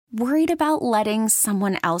Worried about letting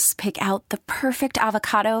someone else pick out the perfect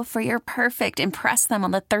avocado for your perfect impress them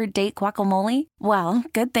on the third date guacamole? Well,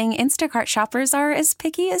 good thing Instacart shoppers are as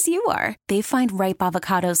picky as you are. They find ripe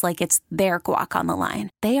avocados like it's their guac on the line.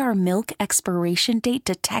 They are milk expiration date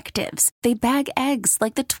detectives. They bag eggs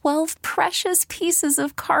like the 12 precious pieces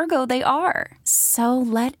of cargo they are. So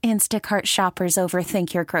let Instacart shoppers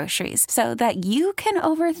overthink your groceries so that you can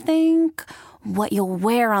overthink what you'll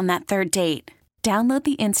wear on that third date. Download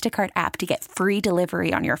the Instacart app to get free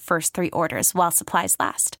delivery on your first 3 orders while supplies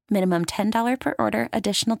last. Minimum $10 per order.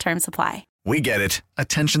 Additional terms apply. We get it.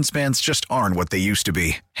 Attention spans just aren't what they used to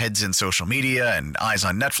be. Heads in social media and eyes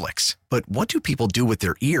on Netflix. But what do people do with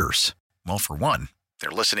their ears? Well, for one, they're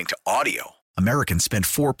listening to audio. Americans spend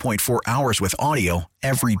 4.4 hours with audio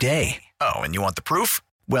every day. Oh, and you want the proof?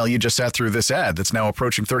 Well, you just sat through this ad that's now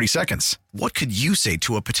approaching 30 seconds. What could you say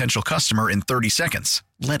to a potential customer in 30 seconds?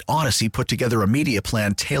 Let Odyssey put together a media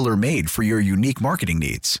plan tailor-made for your unique marketing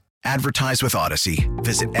needs. Advertise with Odyssey.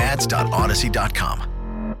 Visit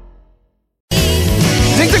ads.odyssey.com.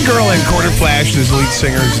 I think the girl in Quarter Flash, this lead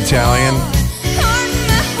singer, is Italian.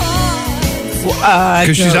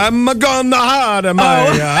 Because she's, I'm gonna hide my I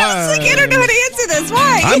was like, I don't know how to answer this.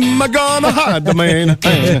 Why? I'm gonna hide the man.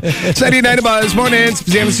 Saturday Night Buzz morning.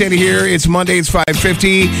 Spezzano and Sandy here. It's Monday. It's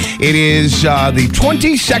 5:50. It is the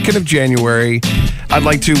 22nd of January. I'd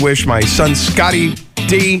like to wish my son Scotty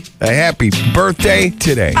D a happy birthday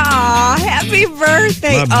today. Aw, happy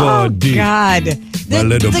birthday. My buddy. God. My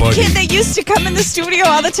little the buddy. kid that used to come in the studio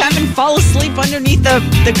all the time and fall asleep underneath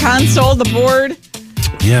the console, the board.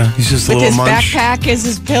 Yeah, he's just a with little his munch. backpack as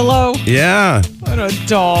his pillow. Yeah. What a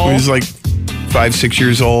doll. He was like 5-6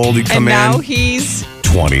 years old. He'd come and now in. he's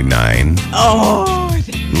 29. Oh,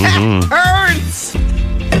 that hurts.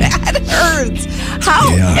 That hurts.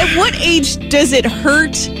 How? Yeah. At what age does it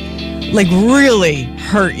hurt? Like really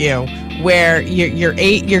hurt you? Where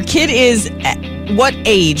your kid is at what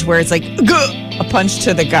age? Where it's like a punch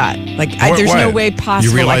to the gut? Like there's no way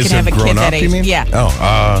possible I can have a kid that age. Yeah. Oh.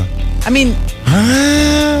 I mean,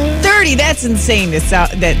 30. That's insane to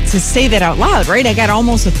say that out loud, right? I got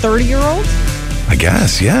almost a 30-year-old. I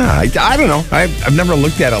guess, yeah. I don't know. I've never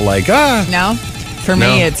looked at it like No, for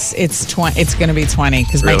me it's 20. It's going to be 20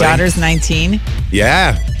 because my Really? daughter's 19.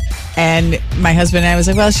 Yeah. And my husband and I was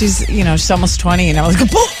like, well, she's almost 20, and I was like,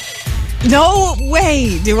 no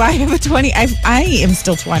way do I have a 20. I am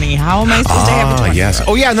still 20. How am I supposed to have a 20? Yes.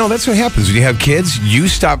 Oh, yeah. No, that's what happens when you have kids. You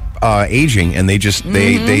stop aging, and they just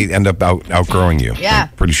they end up outgrowing you. Yeah.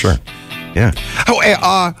 I'm pretty sure. Yeah.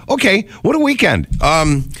 Oh, okay. What a weekend.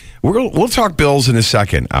 We'll talk Bills in a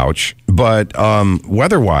second. Ouch. But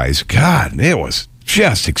weather-wise, God, it was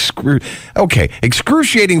just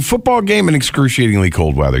excruciating football game and excruciatingly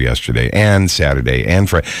cold weather yesterday and Saturday and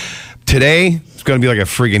Friday. Today, it's going to be like a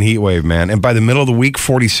friggin' heat wave, man. And by the middle of the week,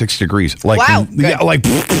 46 degrees. Like, wow. Yeah, like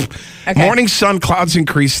Okay. Morning sun, clouds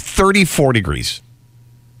increase, 34 degrees.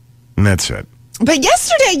 And that's it. But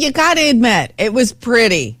yesterday, you got to admit, it was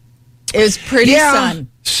pretty. It was pretty sun.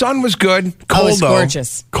 Sun was good. Cold, it was though.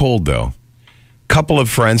 gorgeous. Cold, though. Couple of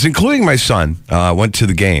friends, including my son, went to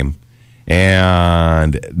the game.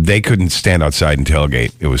 And they couldn't stand outside and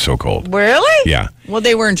tailgate. It was so cold. Really? Yeah. Well,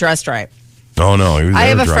 they weren't dressed right. Oh, no. I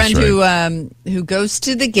have a friend who goes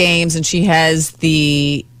to the games, and she has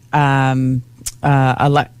the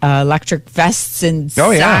electric vests and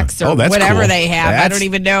socks or that's whatever cool. they have. I don't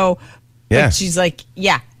even know. Yeah. But she's like,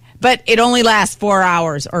 yeah. But it only lasts 4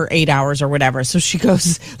 hours or 8 hours or whatever. So she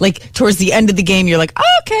goes, like, towards the end of the game, you're like,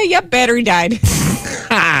 oh, okay, yep, battery died.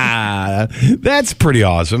 That's pretty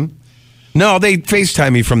awesome. No, they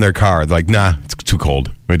FaceTime me from their car. They're like, nah, it's too cold.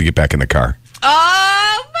 We had to get back in the car.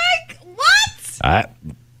 Oh, my, what?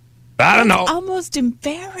 I don't know. Almost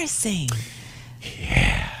embarrassing.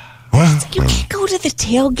 Yeah. Well, You can't go to the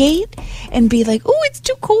tailgate and be like, oh, it's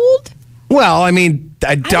too cold. Well, I mean,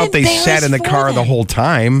 I doubt they sat in the car them. the whole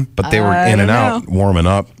time, but they were in and out, warming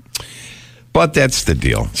up. But that's the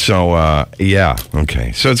deal. So, yeah,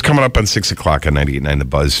 okay. So it's coming up on 6 o'clock on 98.9 The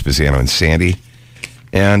Buzz, Spezzano and Sandy.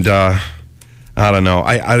 And I don't know.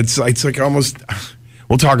 It's like almost,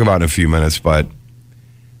 we'll talk about it in a few minutes, but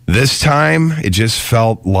this time it just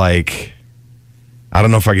felt like, I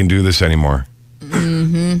don't know if I can do this anymore.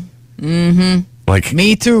 Like,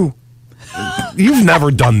 Me too. you've never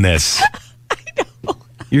done this. I know.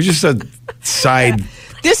 You're just a side.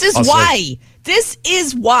 This is why. This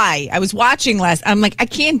is why. I was watching last. I'm like, I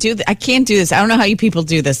can't do this. I can't do this. I don't know how you people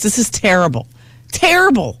do this. This is terrible.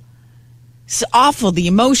 Terrible. It's awful. The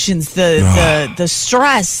emotions, the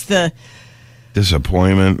stress,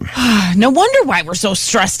 Disappointment. No wonder why we're so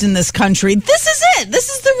stressed in this country. This is it. This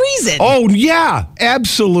is the reason. Oh, yeah,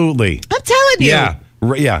 absolutely. I'm telling you. Yeah.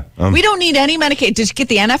 Yeah. We don't need any medication. Just get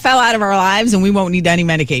the NFL out of our lives and we won't need any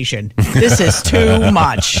medication. This is too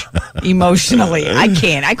much emotionally. I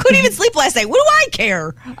can't. I couldn't even sleep last night. What do I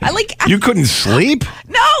care? You couldn't sleep?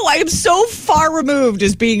 No, I am so far removed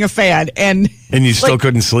as being a fan. And you still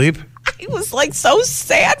couldn't sleep? I was so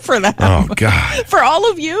sad for them. Oh, God. For all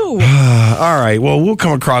of you. All right. Well, we'll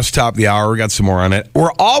come across top of the hour. We got some more on it.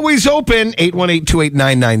 We're always open.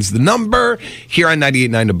 818-2899 is the number. Here on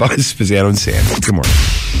 98.9 The Buzz, Spezzano and Sandy. Good morning.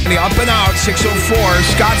 Up and out, 604.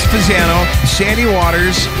 Scott Spezzano, Sandy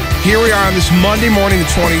Waters. Here we are on this Monday morning, the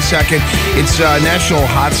 22nd. It's National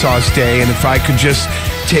Hot Sauce Day, and if I could just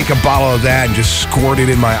take a bottle of that and just squirt it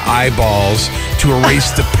in my eyeballs to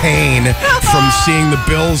erase the pain from seeing the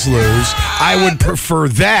Bills lose, I would prefer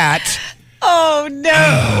that. Oh, no.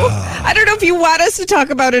 I don't know if you want us to talk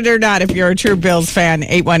about it or not if you're a true Bills fan,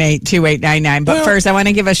 818-2899. But first, I want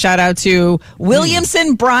to give a shout out to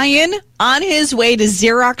Williamson Brian on his way to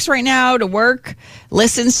Xerox right now to work,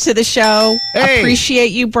 listens to the show. Hey.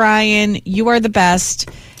 Appreciate you, Brian. You are the best.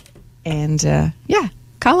 And,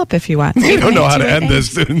 call up if you want. You don't know how to end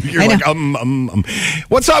this. You're like,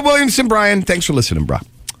 What's up, Williamson Brian? Thanks for listening, bro.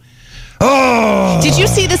 Oh. Did you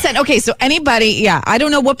see this? Okay, so anybody, I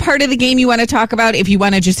don't know what part of the game you want to talk about. If you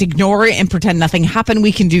want to just ignore it and pretend nothing happened,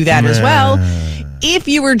 we can do that as well. If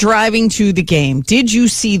you were driving to the game, did you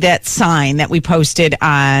see that sign that we posted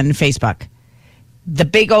on Facebook? The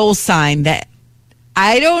big old sign that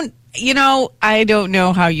I don't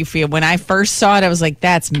know how you feel. When I first saw it, I was like,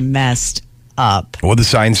 that's messed up. What did the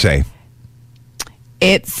sign say?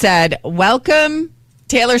 It said, welcome,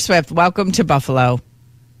 Taylor Swift, welcome to Buffalo.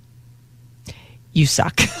 You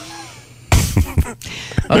suck.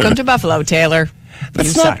 Welcome to Buffalo, Taylor.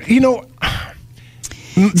 That's you not, suck.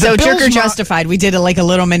 So Jerker Justified. We did a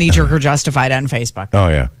little mini Jerker Justified on Facebook. Oh,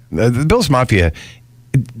 yeah. The Bills Mafia,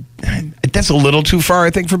 that's a little too far, I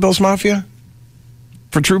think, for Bills Mafia.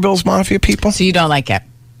 For true Bills Mafia people. So you don't like it?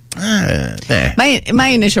 My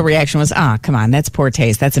initial reaction was, come on, that's poor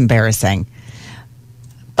taste. That's embarrassing.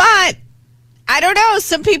 But I don't know.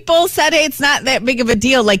 Some people said, hey, it's not that big of a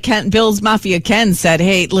deal. Like Bill's Mafia Ken said,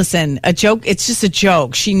 hey, listen, a joke. It's just a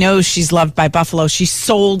joke. She knows she's loved by Buffalo. She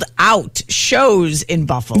sold out shows in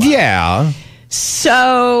Buffalo. Yeah.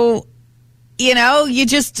 So, you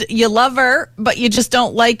love her, but you just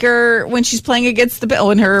don't like her when she's playing against the Bills,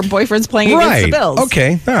 when her boyfriend's playing against the Bills.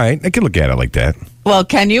 Okay. All right. I can look at it like that. Well,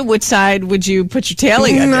 can you? Which side would you put your tail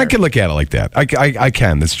under? I can look at it like that. I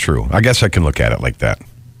can. That's true. I guess I can look at it like that.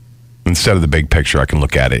 Instead of the big picture, I can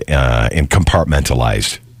look at it in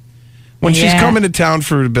compartmentalized. When she's coming to town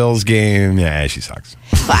for the Bills game, she sucks.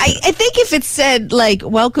 I think if it said,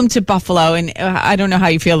 welcome to Buffalo, and I don't know how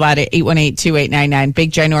you feel about it, 818-2899,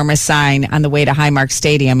 big ginormous sign on the way to Highmark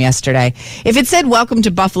Stadium yesterday. If it said, welcome to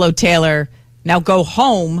Buffalo, Taylor, now go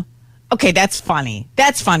home, okay, that's funny.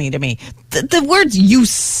 That's funny to me. The words, you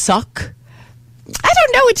suck, I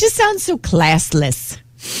don't know, it just sounds so classless.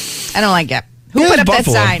 I don't like it. Who put up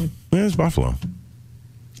Buffalo. That sign? Yeah, it's Buffalo.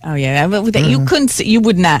 Oh, yeah. You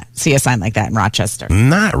would not see a sign like that in Rochester.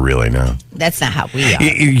 Not really, no. That's not how we are.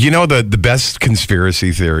 The best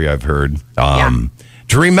conspiracy theory I've heard? Do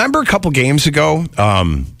you remember a couple games ago,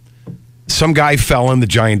 some guy fell in the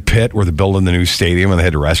giant pit where they're building the new stadium and they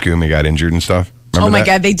had to rescue him. He got injured and stuff? Remember that?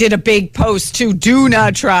 God, they did a big post too. Do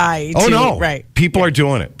not try. Oh, no. Right. People are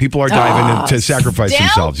doing it. People are diving in to sacrifice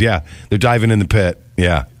themselves. Yeah. They're diving in the pit.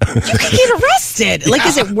 Yeah. You could get arrested.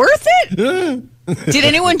 Is it worth it? Did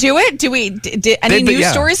anyone do it? Did any news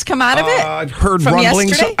stories come out of it? I've heard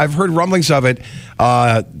rumblings. Yesterday? I've heard rumblings of it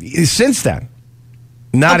since then.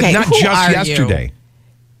 Not just yesterday.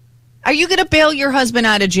 Are you going to bail your husband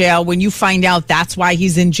out of jail when you find out that's why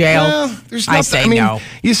he's in jail? Well, there's nothing. No.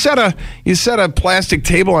 You set a plastic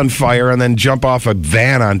table on fire and then jump off a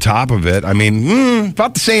van on top of it. I mean,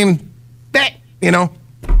 about the same,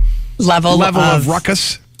 level of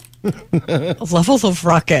ruckus. Levels of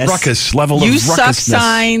ruckus. Level of ruckusness. You suck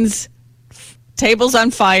signs, tables on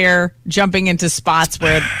fire, jumping into spots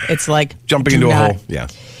where it's like jumping into a hole. Yeah.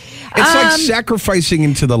 It's like sacrificing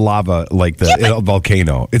into the lava, like the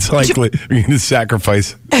volcano. It's like you're going to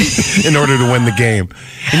sacrifice in order to win the game.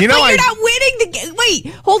 And you're not winning the game.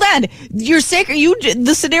 Wait, hold on.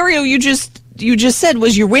 The scenario you just said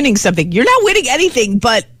was you're winning something. You're not winning anything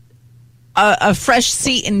but a fresh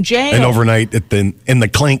seat in jail. An overnight in the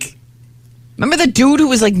clink. Remember the dude who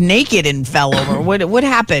was like naked and fell over? What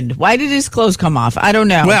happened? Why did his clothes come off? I don't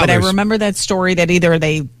know. But I remember that story that either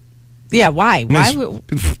they... Yeah, why?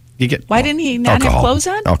 Why didn't he not have clothes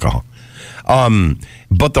on? Alcohol.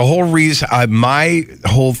 But the whole reason, my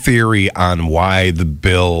whole theory on why the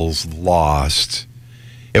Bills lost,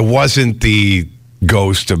 it wasn't the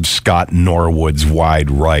ghost of Scott Norwood's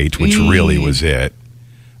wide right, which really was it.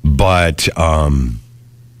 But,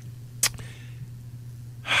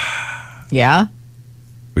 yeah.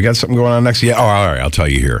 We got something going on next? Yeah. Oh, all right. I'll tell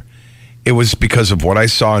you here. It was because of what I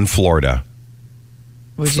saw in Florida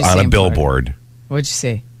on a billboard. What'd you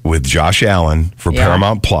see? With Josh Allen for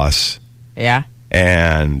Paramount Plus. Yeah.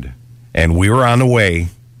 And we were on the way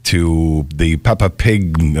to the Peppa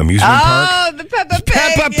Pig amusement park. Oh, the Peppa Pig.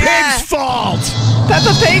 Peppa Pig's fault.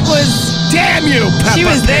 Peppa Pig was... Damn you, Peppa She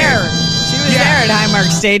was Pig. there. She was there at Highmark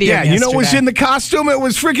Stadium yesterday. You know what was in the costume? It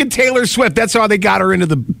was freaking Taylor Swift. That's how they got her into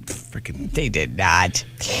the freaking... They did not.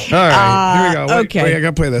 All right, here we go. Wait, okay. Wait, I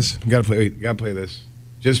got to play this. Got to play this.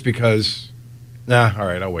 Just because... Nah, all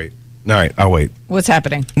right, I'll wait. All right, I'll wait. What's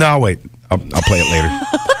happening? No, I'll wait. I'll play it later.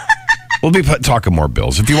 We'll be talking more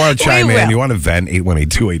Bills. If you want to chime in, you want to vent,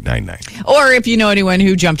 818-2899. Or if you know anyone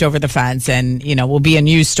who jumped over the fence and, will be a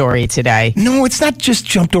news story today. No, it's not just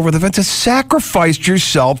jumped over the fence. It's sacrificed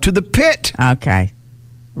yourself to the pit. Okay.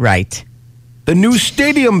 Right. The new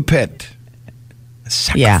stadium pit. A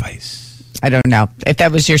sacrifice. Yeah. I don't know. If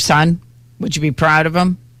that was your son, would you be proud of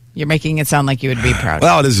him? You're making it sound like you would be proud.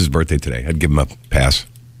 Well, it is his birthday today. I'd give him a pass.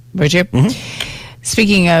 Would you? Mm-hmm.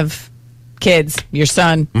 Speaking of kids, your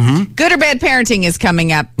son, good or bad parenting is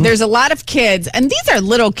coming up. There's a lot of kids, and these are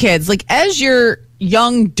little kids. Like, as your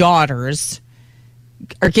young daughters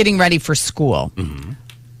are getting ready for school,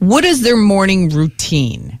 what is their morning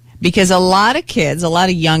routine? Because a lot of kids, a lot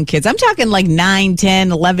of young kids, I'm talking like 9,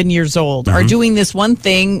 10, 11 years old, are doing this one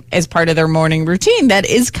thing as part of their morning routine that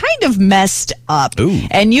is kind of messed up. Ooh.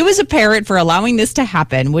 And you as a parent for allowing this to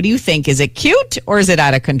happen, what do you think? Is it cute or is it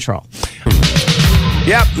out of control?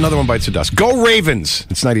 Yep, another one bites the dust. Go Ravens.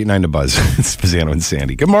 It's 98.9 The Buzz. It's Spezzano and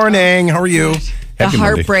Sandy. Good morning. How are you? The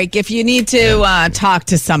heartbreak. If you need to talk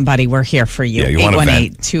to somebody, we're here for you. Yeah, you want to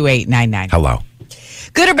vent. 818-2899. Hello.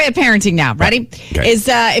 Good or bad parenting now. Ready? Okay. Is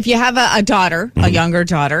if you have a daughter, a younger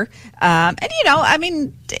daughter, and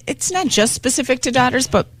it's not just specific to daughters,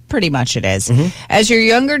 but pretty much it is. As your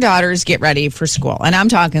younger daughters get ready for school, and I'm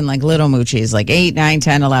talking like little moochies, like 8, 9,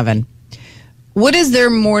 10, 11, what is their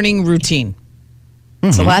morning routine?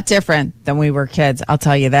 It's a lot different than we were kids, I'll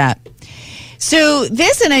tell you that. So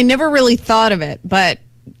this, and I never really thought of it, but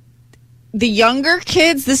the younger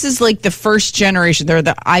kids, this is like the first generation. They're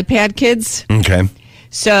the iPad kids. Okay.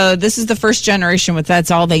 So this is the first generation with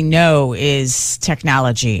that's all they know is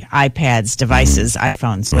technology, iPads, devices,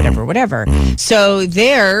 iPhones, whatever. So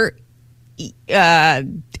they're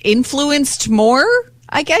influenced more,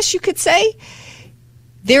 I guess you could say.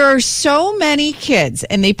 There are so many kids,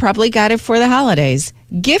 and they probably got it for the holidays,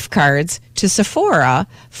 gift cards to Sephora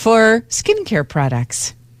for skincare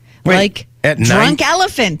products. Wait, like at Drunk 9?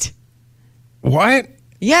 Elephant. What?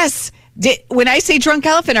 Yes. When I say Drunk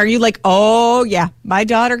Elephant, are you like, oh, yeah, my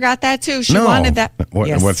daughter got that too. She wanted that.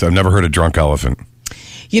 Yes. I've never heard of Drunk Elephant.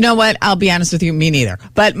 You know what? I'll be honest with you, me neither.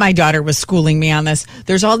 But my daughter was schooling me on this.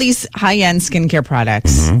 There's all these high-end skincare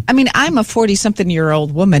products. I mean, I'm a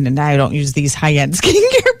 40-something-year-old woman, and I don't use these high-end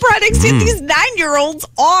skincare products. Yet these 9-year-olds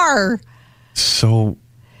are. So,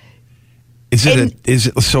 is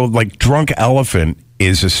it so like Drunk Elephant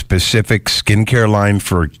is a specific skincare line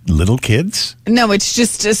for little kids? No, it's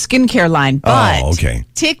just a skincare line. But okay.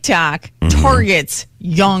 TikTok targets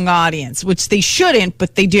young audience, which they shouldn't,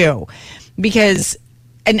 but they do. Because,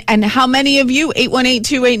 and how many of you,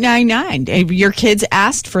 818-2899, your kids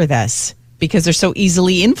asked for this because they're so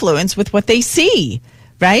easily influenced with what they see,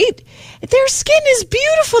 right? Their skin is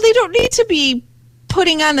beautiful. They don't need to be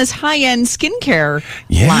putting on this high-end skincare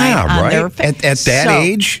line on their face. At that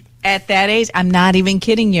age? At that age, I'm not even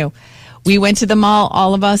kidding you. We went to the mall,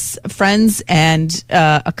 all of us friends, and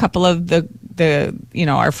a couple of the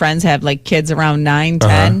our friends have like kids around 9,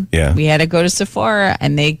 10. Yeah. We had to go to Sephora,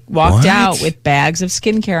 and they walked out with bags of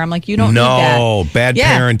skincare. I'm like, you don't need that. No, bad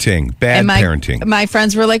parenting. Bad parenting. My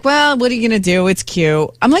friends were like, well, what are you going to do? It's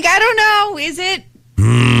cute. I'm like, I don't know. Is it?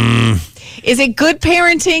 Is it good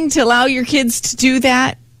parenting to allow your kids to do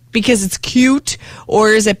that because it's cute,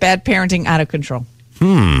 or is it bad parenting out of control?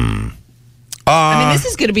 I mean, this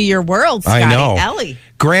is going to be your world, Scotty. I know. Ellie.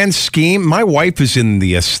 Grand scheme. My wife is in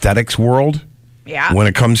the aesthetics world. Yeah. When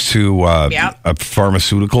it comes to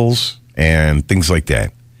pharmaceuticals and things like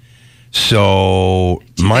that. So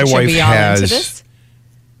my wife has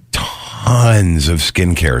tons of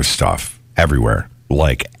skincare stuff everywhere.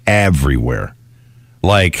 Like everywhere.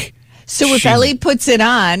 Like so if Ellie puts it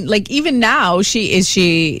on, like even now, is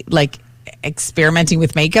she like experimenting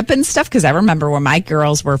with makeup and stuff? Because I remember when my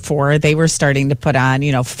girls were 4, they were starting to put on,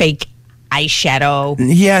 fake eyeshadow.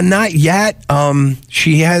 Yeah, not yet.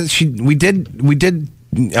 We did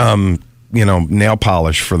nail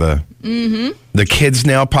polish for the kids'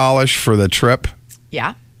 nail polish for the trip.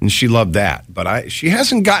 Yeah. And she loved that. But she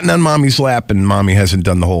hasn't gotten on Mommy's lap, and Mommy hasn't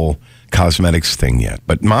done the whole cosmetics thing yet.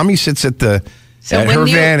 But Mommy sits at her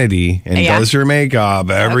vanity and does her makeup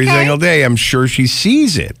every single day. I'm sure she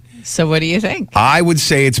sees it. So what do you think? I would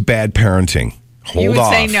say it's bad parenting. You would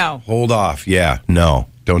say no. Hold off. Yeah, no.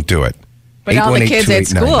 Don't do it. But all the kids at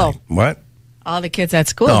school. What? All the kids at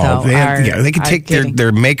school, though. They can take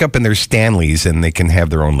their makeup and their Stanleys, and they can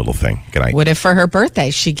have their own little thing. Good night. What if for her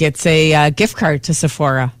birthday she gets a gift card to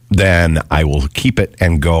Sephora? Then I will keep it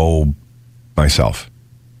and go myself.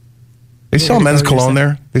 They sell men's cologne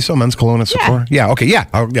there? They sell men's cologne at Sephora? Yeah, okay, yeah.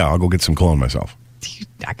 I'll go get some cologne myself. You're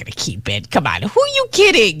not going to keep it. Come on. Who are you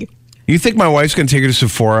kidding? You think my wife's going to take her to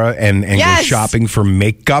Sephora and go shopping for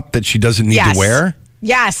makeup that she doesn't need to wear?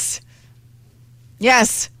 Yes.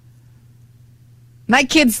 My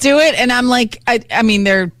kids do it, and I'm like, I mean,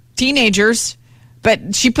 they're teenagers,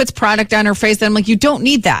 but she puts product on her face, and I'm like, you don't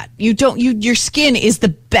need that. Your skin is the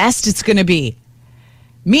best it's going to be.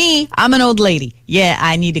 Me, I'm an old lady. Yeah,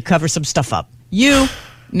 I need to cover some stuff up. You,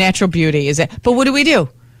 natural beauty. Is it? But what do?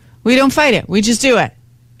 We don't fight it. We just do it.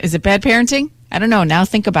 Is it bad parenting? I don't know. Now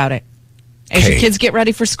think about it. As your kids get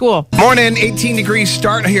ready for school. Morning, 18 degrees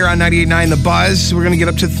start here on 98.9 The Buzz. We're going to get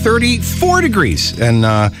up to 34 degrees, and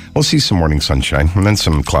we'll see some morning sunshine and then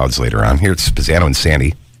some clouds later on. Here it's Spezzano and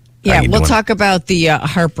Sandy. Yeah, we'll talk about the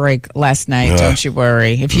heartbreak last night. Don't you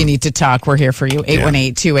worry. If you need to talk, we're here for you.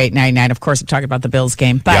 818-2899. Of course, I'm talking about the Bills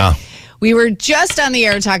game. But we were just on the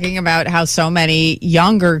air talking about how so many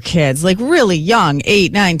younger kids, like really young,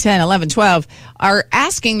 8, 9, 10, 11, 12, are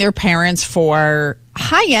asking their parents for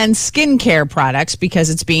high-end skincare products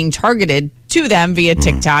because it's being targeted to them via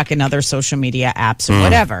TikTok and other social media apps or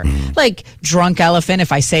whatever. Like Drunk Elephant,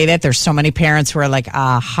 if I say that, there's so many parents who are like,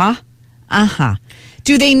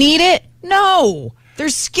 Do they need it? No. Their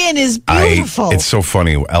skin is beautiful. It's so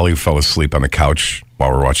funny. Ellie fell asleep on the couch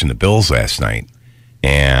while we were watching the Bills last night.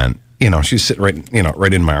 And, she's sitting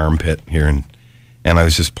right in my armpit here. And I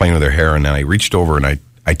was just playing with her hair. And then I reached over and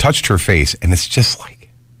I touched her face. And it's just like,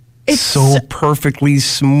 it's so perfectly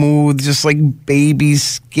smooth, just like baby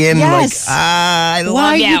skin. Yes. I love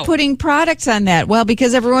Why are you putting products on that? Well,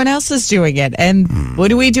 because everyone else is doing it. And what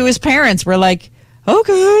do we do as parents? We're like,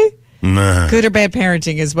 okay. Good or bad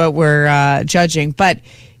parenting is what we're judging. But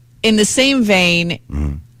in the same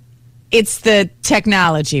vein, it's the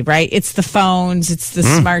technology, right? It's the phones, it's the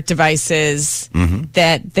smart devices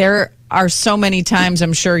that there are so many times,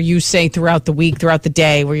 I'm sure you say throughout the week, throughout the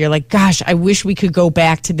day, where you're like, gosh, I wish we could go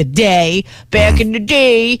back to the day, in the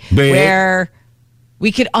day, where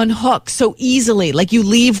we could unhook so easily. Like you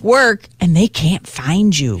leave work and they can't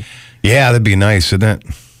find you. Yeah, that'd be nice, wouldn't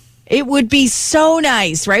it? It would be so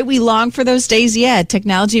nice, right? We long for those days. Yeah,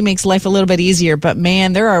 technology makes life a little bit easier. But,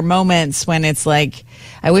 man, there are moments when it's like,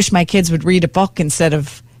 I wish my kids would read a book instead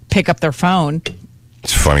of pick up their phone.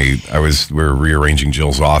 It's funny. We were rearranging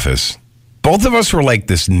Jill's office. Both of us were like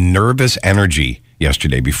this nervous energy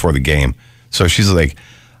yesterday before the game. So she's like,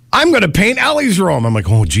 I'm going to paint Ellie's room. I'm like,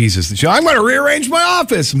 oh, Jesus. I'm going to rearrange my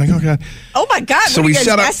office. I'm like, oh, God. Oh, my God. So we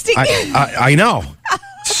set up. I know.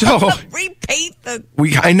 So repaint the.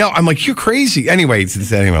 I know. I'm like, you're crazy. Anyway,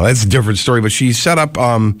 that's a different story. But she set up,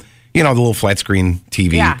 the little flat screen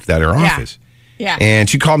TV at her office. Yeah. And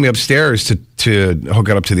she called me upstairs to hook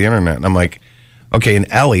it up to the internet. And I'm like, okay. And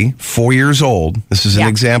Ellie, 4 years old. This is an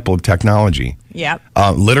example of technology. Yep.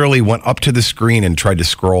 Literally went up to the screen and tried to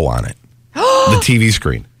scroll on it. The TV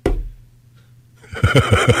screen.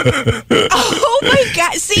 Oh my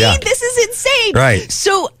God. See, this is insane. Right.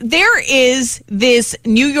 So there is this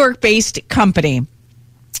New York-based company,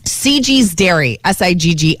 CG's Dairy,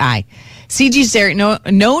 Siggi. CG's Dairy,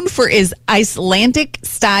 known for its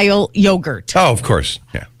Icelandic-style yogurt. Oh, of course.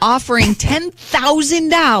 Yeah. Offering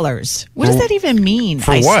 $10,000. What does that even mean?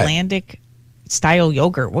 For Icelandic-style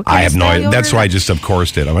yogurt. What kind I have no idea. That's why I just, of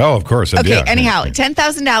course, did. I'm like, of course. Okay, anyhow,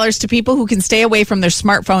 $10,000 to people who can stay away from their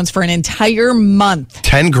smartphones for an entire month.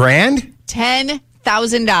 10 grand?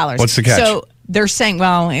 $10,000. What's the catch? So they're saying,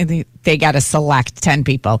 well, they got to select 10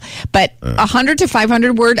 people, but 100 to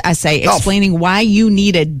 500 word essay explaining why you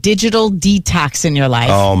need a digital detox in your life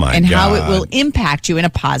and how it will impact you in a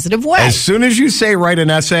positive way. As soon as you say write an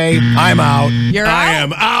essay, I'm out. I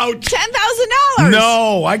am out. $10,000.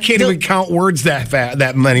 No, I can't even count words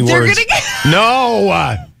that many words.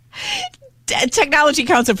 No. Technology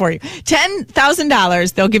counts it for you.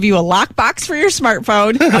 $10,000. They'll give you a lockbox for your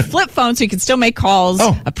smartphone, a flip phone so you can still make calls,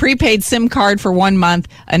 a prepaid SIM card for 1 month,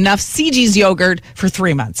 enough CG's yogurt for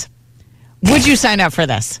 3 months. Would you sign up for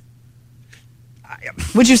this?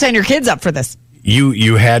 Would you sign your kids up for this?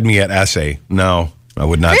 You had me at essay. No, I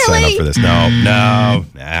would not sign up for this. No.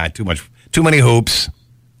 Too many hoops.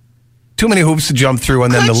 Too many hoops to jump through,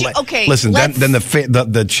 and then listen. Then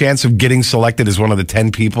the chance of getting selected as one of the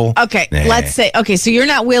 10 people. Okay, let's say. Okay, so you're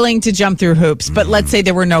not willing to jump through hoops, but let's say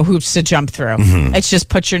there were no hoops to jump through. Let's just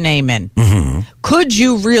put your name in. Could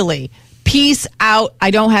you really peace out?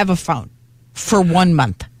 I don't have a phone for 1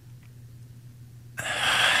 month.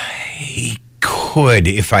 I could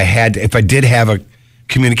if I did have a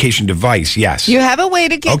communication device. Yes, you have a way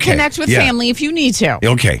to connect with family if you need to.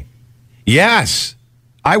 Okay. Yes.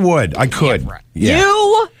 I would. I could. Yeah.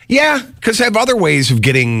 You? Yeah, because I have other ways of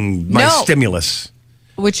getting my stimulus.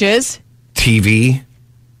 Which is? TV.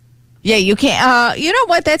 Yeah, you can't. You know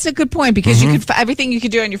what? That's a good point because you could everything you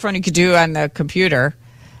could do on your phone, you could do on the computer.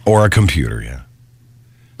 Or a computer, yeah.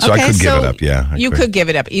 So I could give it up, yeah. You could give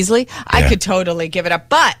it up easily. Yeah. I could totally give it up.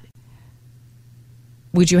 But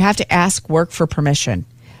would you have to ask work for permission?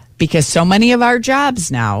 Because so many of our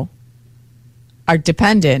jobs now are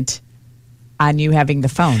dependent on you having the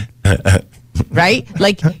phone, right?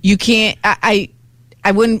 Like you can't, I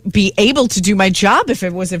wouldn't be able to do my job if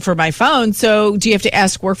it wasn't for my phone. So do you have to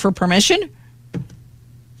ask work for permission?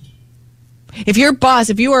 If you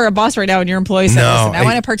are a boss right now and your employee said, listen, I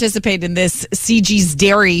want to participate in this CG's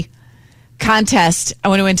Dairy contest. I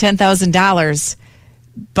want to win $10,000,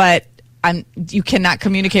 but you cannot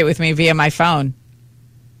communicate with me via my phone.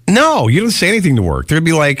 No, you don't say anything to work. They'd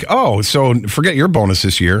be like, "Oh, so forget your bonus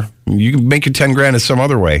this year. You can make your $10,000 some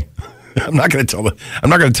other way." I'm not going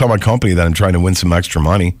to tell my company that I'm trying to win some extra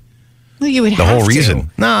money. Well, you would the have whole to.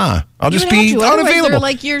 Reason. Nah, I'll just be unavailable. They're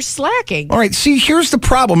like you're slacking. All right. See, here's the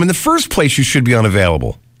problem. In the first place, you should be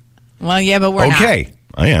unavailable. Well, yeah, but we're not. Okay,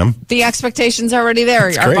 I am. The expectation's already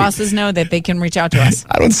there. Our bosses know that they can reach out to us.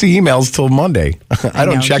 I don't see emails till Monday. I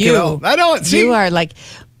don't check it out. I don't. See, you are like.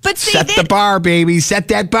 But see, set the bar, baby. Set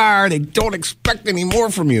that bar. They don't expect any more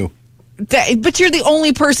from you. But you're the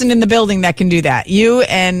only person in the building that can do that. You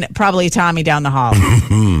and probably Tommy down the hall.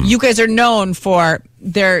 You guys are known for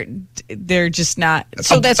they're just not.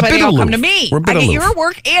 So that's why they all come to me. I get your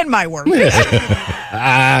work and my work. All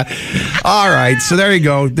right. So there you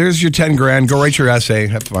go. There's your $10,000. Go write your essay.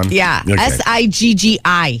 Have fun. Yeah. Okay.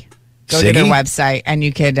 SIGGI. Go to their website and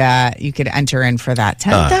you could enter in for that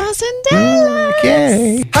 $10,000.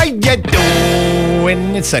 Okay. How you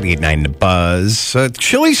doing? It's 98.9 The Buzz.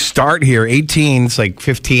 Chilly start here. 18. It's like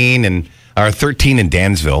 15 or 13 in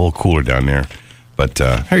Dansville. A little cooler down there. But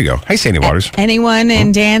here you go. Hi, Sandy Waters. Anyone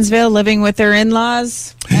in Dansville living with their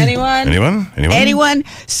in-laws? Anyone? Anyone?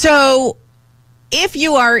 So if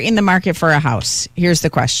you are in the market for a house, here's the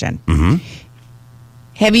question.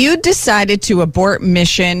 Have you decided to abort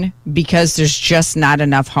mission because there's just not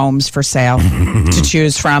enough homes for sale to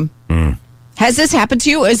choose from? Has this happened to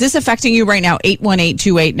you? Is this affecting you right now?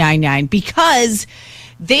 818-2899. Because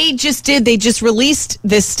they just released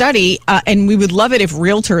this study, and we would love it if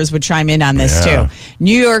realtors would chime in on this too.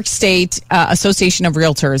 New York State Association of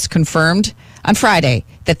Realtors confirmed on Friday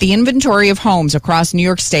that the inventory of homes across New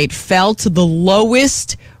York State fell to the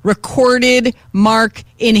lowest recorded mark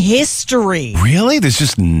in history. Really? There's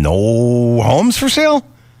just no homes for sale?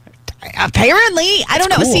 Apparently. I don't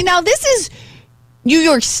know. Cool. See, now this is New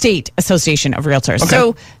York State Association of Realtors. Okay.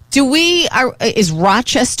 So is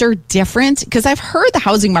Rochester different? Because I've heard the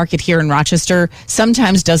housing market here in Rochester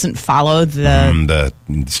sometimes doesn't follow the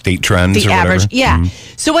state trends, the or average. Whatever. Yeah.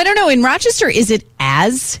 So I don't know. In Rochester, is it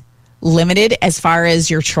as limited as far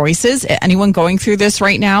as your choices? Anyone going through this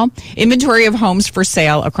right now? Inventory of homes for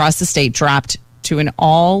sale across the state dropped to an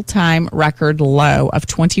all-time record low of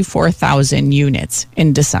 24,000 units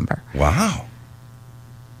in December. Wow.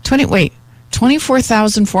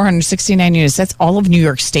 24,469 units. That's all of New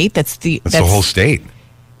York State. That's the whole state.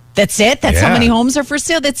 That's it? That's how many homes are for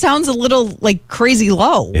sale? That sounds a little like crazy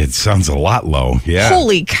low. It sounds a lot low. Yeah.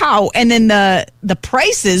 Holy cow. And then the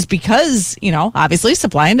prices, because, obviously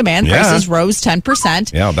supply and demand, prices rose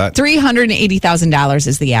 10%. Yeah, that $380,000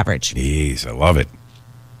 is the average. Jeez, I love it.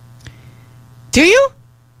 Do you?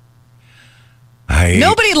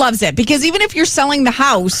 Nobody loves it, because even if you're selling the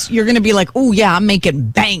house, you're going to be like, oh, yeah, I'm making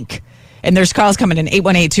bank. And there's calls coming in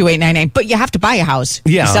 818-2899. But you have to buy a house.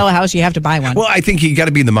 Yeah. You sell a house, you have to buy one. Well, I think you got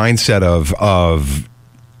to be in the mindset of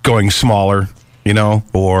going smaller,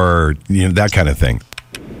 or that kind of thing.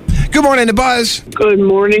 Good morning, the Buzz. Good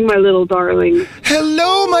morning, my little darling.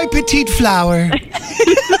 Hello, my petite flower.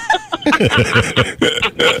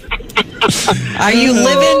 Are you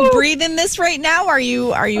living, breathing this right now? Are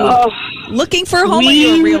you looking for a home? Or are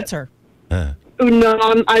you a realtor?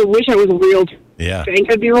 No, I wish I was a realtor. Yeah. I think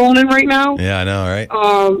I'd be rolling in right now. Yeah, I know, right?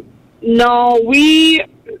 No, we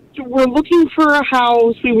were looking for a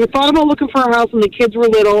house. We thought about looking for a house when the kids were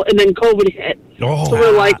little, and then COVID hit. Oh. So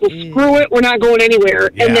we're like, well, screw it. We're not going anywhere.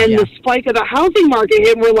 Yeah. And then the spike of the housing market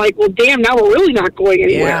hit, and we're like, well, damn, now we're really not going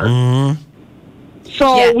anywhere. Yeah. Mm-hmm.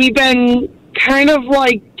 So we've been kind of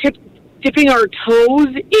like dipping our toes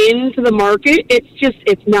into the market.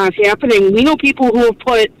 It's not happening. We know people who have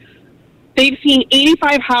they've seen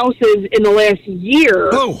 85 houses in the last year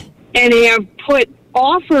and have put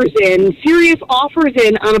serious offers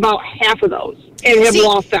in on about half of those and have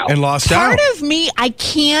lost out. Part of me, I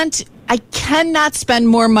cannot spend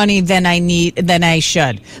more money than I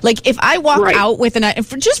should. Like if I walk out with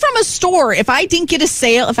just from a store, if I didn't get a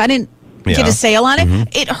sale, if I didn't get a sale on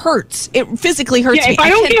it, it hurts. It physically hurts me. If I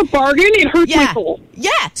don't get a bargain, it hurts my soul.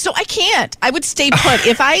 Yeah, so I can't. I would stay put.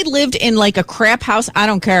 If I lived in like a crap house, I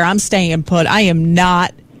don't care. I'm staying put. I am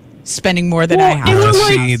not spending more than I have.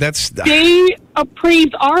 They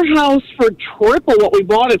appraised our house for triple what we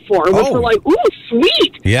bought it for, which we're like, ooh,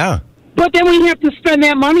 sweet. Yeah. But then we have to spend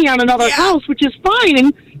that money on another house, which is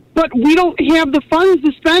fine, but we don't have the funds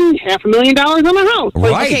to spend $500,000 on a house.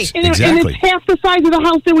 Right, and exactly. it's half the size of the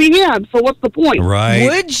house that we have, so what's the point? Right.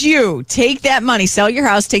 Would you take that money, sell your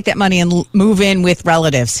house, take that money, and move in with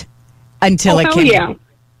relatives until it came? Yeah.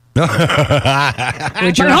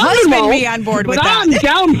 Would your husband be on board with that? I'm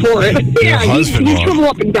down for it. Yeah, he'd shrivel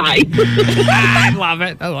up and die. I love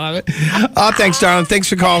it. Oh, thanks, darling. Thanks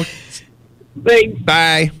for calling. Thanks.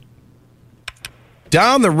 Bye.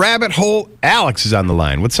 Down the rabbit hole, Alex is on the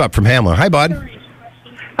line. What's up from Hamlin? Hi, bud.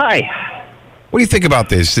 Hi. What do you think about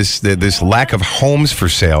this lack of homes for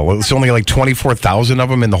sale? Well, it's only like 24,000 of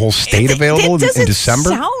them in the whole state available in December.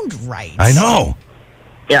 Sound right? I know.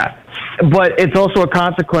 Yeah, but it's also a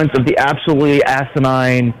consequence of the absolutely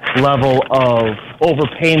asinine level of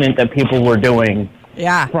overpayment that people were doing.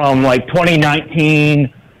 Yeah. From like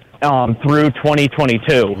 2019 through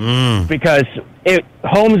 2022, because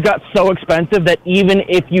homes got so expensive that even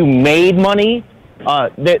if you made money,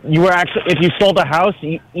 that you were actually, if you sold a house,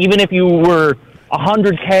 even if you were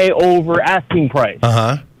 $100K over asking price,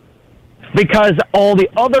 because all the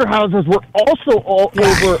other houses were also all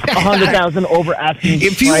over $100,000 over asking price.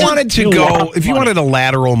 If you wanted to go, if you wanted a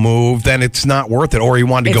lateral move, then it's not worth it. Or you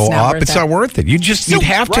wanted to go up, it's not worth it. You'd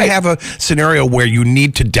have to have a scenario where you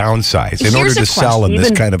need to downsize in order to sell in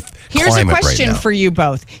this kind of climate right now. Here's a question for you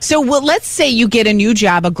both. So let's say you get a new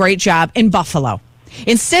job, a great job in Buffalo.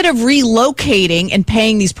 Instead of relocating and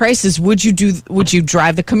paying these prices, would you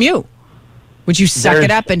drive the commute? Would you suck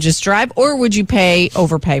it up and just drive, or would you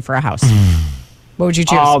overpay for a house? What would you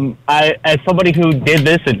choose? As somebody who did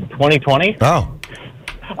this in 2020,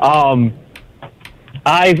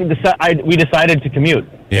 we decided to commute.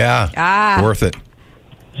 Yeah, worth it.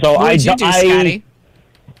 So what did you do, Scotty?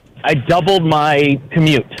 I doubled my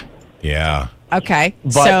commute. Yeah. Okay,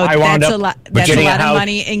 but so that's a lot. That's a lot of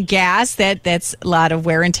money in gas. That's a lot of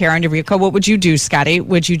wear and tear on your vehicle. What would you do, Scotty?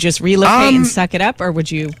 Would you just relocate and suck it up, or would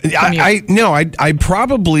you commute? I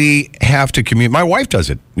probably have to commute. My wife does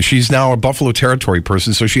it. She's now a Buffalo territory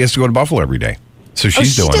person, so she has to go to Buffalo every day. So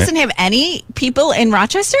she's doing it. She doesn't have any people in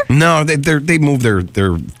Rochester? No, they move their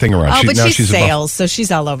thing around. Oh, but she's sales, so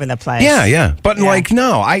she's all over the place. Yeah. But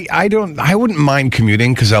I wouldn't mind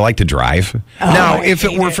commuting because I like to drive. Now, if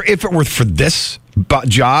it were for this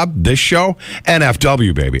job, this show,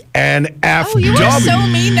 NFW, baby. NFW. Oh, you are so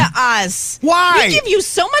mean to us. Why? We give you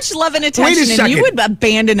so much love and attention, and you would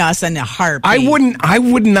abandon us in a heartbeat. I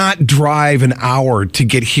would not drive an hour to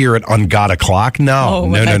get here at ungot o'clock.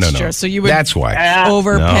 No. That's true. So you would that's why.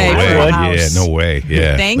 Overpay for a house. Yeah, no way.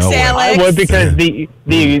 Yeah. Thanks, no Alex. I would, because the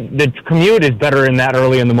commute is better in that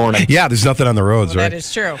early in the morning. Yeah, there's nothing on the roads, right? That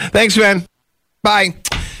is true. Thanks, man. Bye.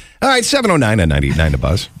 All right, 7:09 on 98.9 The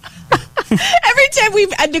Buzz. Every time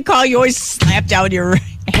we've had to call, you always slap down your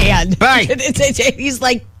hand. Right. He's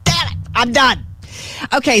like, damn it, I'm done.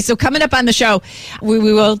 Okay, so coming up on the show, we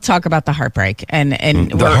will talk about the heartbreak. And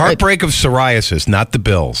the heartbreak of psoriasis, not the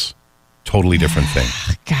Bills. Totally different thing.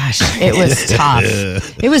 Gosh, it was tough.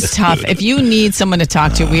 It was tough. If you need someone to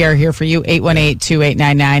talk to, we are here for you,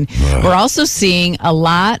 818-2899. We're also seeing a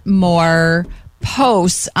lot more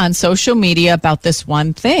posts on social media about this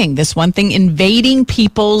one thing invading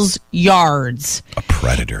people's yards. A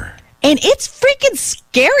predator. And it's freaking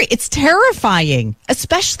scary. It's terrifying,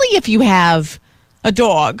 especially if you have a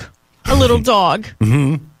dog, a little dog.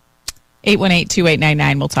 Mm-hmm.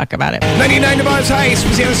 818-2899. We'll talk about it. 99 to Buzz. Hi,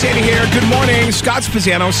 Spezzano and Sandy here. Good morning. Scott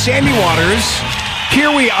Spezzano, Sandy Waters.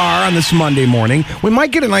 Here we are on this Monday morning. We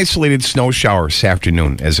might get an isolated snow shower this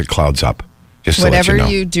afternoon as it clouds up. Just to Whatever let you know.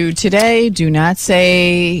 you do today, do not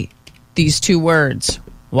say these two words,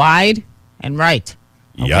 wide and right.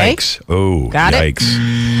 Okay? Yikes. Oh, Got yikes.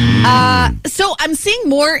 it? So I'm seeing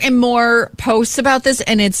more and more posts about this,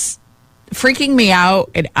 and it's freaking me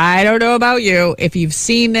out. And I don't know about you. If you've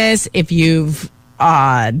seen this, if you've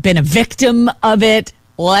been a victim of it,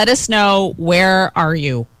 let us know. Where are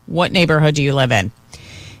you? What neighborhood do you live in?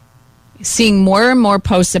 Seeing more and more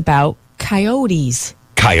posts about coyotes.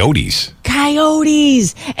 Coyotes.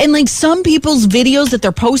 And like some people's videos that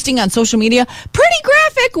they're posting on social media, pretty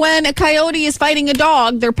graphic when a coyote is fighting a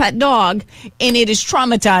dog, their pet dog, and it is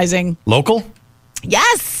traumatizing. Local?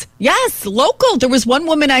 Yes, local. There was one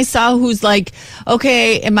woman I saw who's like,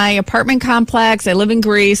 okay, in my apartment complex, I live in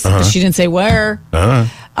Greece. She didn't say where.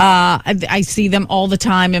 I see them all the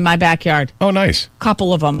time in my backyard. Oh, nice.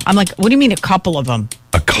 Couple of them. I'm like, what do you mean a couple of them?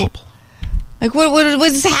 A couple. Like, what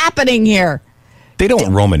is happening here? They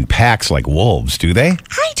don't roam in packs like wolves, do they?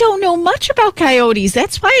 I don't know much about coyotes.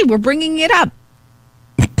 That's why we're bringing it up.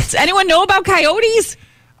 Does anyone know about coyotes?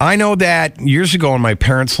 I know that years ago when my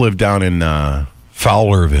parents lived down in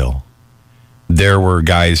Fowlerville, there were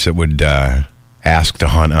guys that would ask to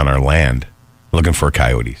hunt on our land looking for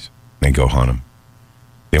coyotes. They'd go hunt them.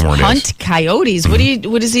 They weren't Hunt coyotes?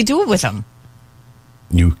 Mm-hmm. What does he do with them?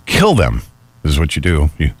 You kill them is what you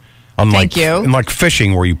do. Thank you. Unlike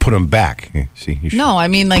fishing where you put them back. See, No, I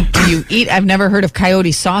mean, like, do you eat? I've never heard of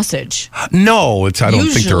coyote sausage. No, I don't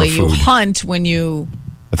think they're a Usually food. you hunt when you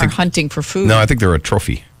are hunting for food. No, I think they're a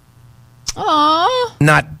trophy. Aww.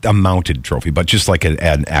 Not a mounted trophy, but just like an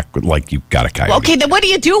act, like you got a coyote. Well, okay, then what do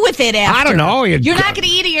you do with it after? I don't know. You're not going to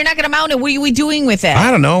eat it. You're not going to mount it. What are we doing with it? I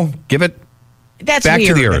don't know. Give it That's back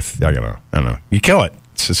weird. to the earth. I don't know. You kill it.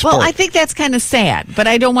 It's a sport. Well, I think that's kind of sad, but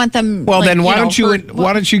I don't want them. Well, like, then why don't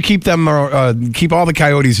you keep them keep all the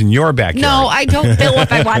coyotes in your backyard? No, I don't feel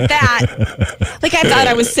if I want that. Like I thought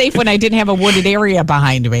I was safe when I didn't have a wooded area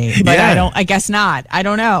behind me, but Yeah. I guess not. I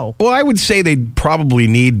don't know. Well, I would say they probably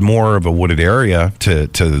need more of a wooded area to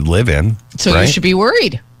live in. So right? you should be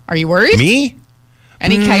worried. Are you worried? Me?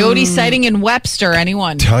 Any coyote sighting in Webster?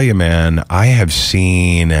 Anyone? Tell you, man, I have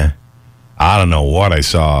seen. I don't know what I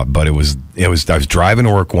saw, but I was driving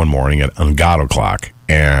to work one morning on God o'clock,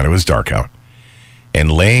 and it was dark out.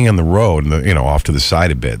 And laying on the road, off to the side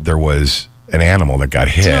a bit, there was an animal that got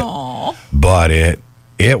hit. Aww. But it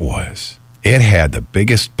had the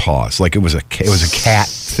biggest paws, like it was a cat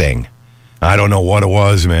thing. I don't know what it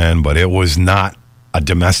was, man, but it was not a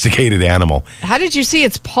domesticated animal. How did you see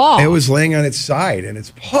its paw? It was laying on its side, and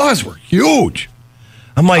its paws were huge.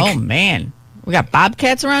 I'm like, oh man, we got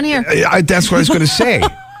bobcats around here. That's what I was going to say.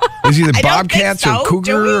 Is either I don't bobcats think so. or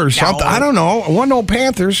cougar Do we? or something? No. I don't know. I want no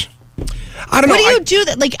panthers. I don't know. What do you do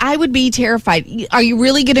that? Like, I would be terrified. Are you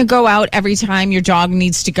really going to go out every time your dog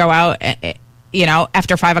needs to go out,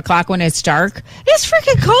 after 5 o'clock when it's dark? It's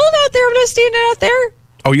freaking cold out there. I'm not standing out there.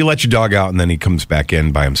 Oh, you let your dog out and then he comes back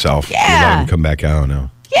in by himself? Yeah. You let him come back out? No.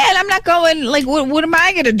 Yeah, and I'm not going, like, what am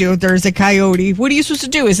I going to do if there's a coyote? What are you supposed to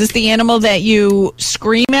do? Is this the animal that you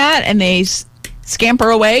scream at and they scamper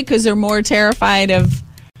away because they're more terrified of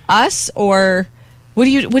us? Or what are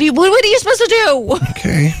you supposed to do?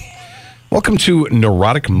 Okay. Welcome to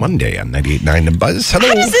Neurotic Monday on 98.9 The Buzz. Hello.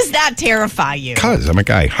 How does this not terrify you? Because I'm a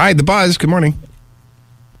guy. Hi, The Buzz. Good morning.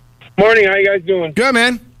 Morning, how you guys doing? Good,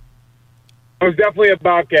 man. I was definitely a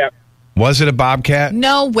bobcat. Was it a bobcat?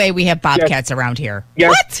 No way we have bobcats around here. Yes.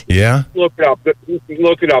 What? Yeah? Look it up.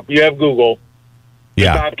 Look it up. You have Google.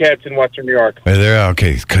 Yeah. Bobcats in Western New York.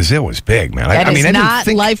 Okay, because it was big, man. That is I not didn't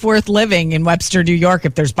think... life worth living in Webster, New York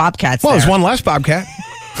if there's bobcats Well, there. there's one less bobcat.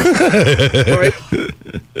 Right?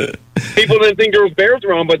 People didn't think there was bears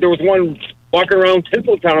around, but there was one walking around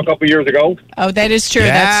Tinseltown a couple years ago. Oh, that is true.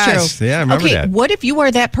 Yes. That's true. Yeah, I remember that. What if you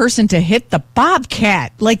are that person to hit the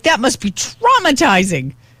bobcat? Like, that must be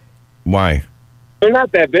traumatizing. Why? They're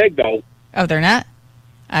not that big, though. Oh, they're not?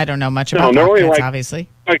 I don't know much No, about they're only bobcats, like- obviously.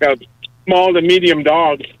 Like a small to medium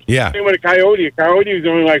dog. Yeah. Same with a coyote. A coyote is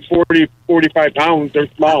only like 40, 45 pounds. They're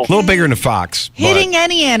small. A little bigger than a fox. but- Hitting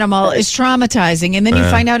any animal is traumatizing, and then you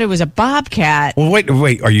find out it was a bobcat. Well,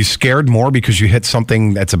 wait. Are you scared more because you hit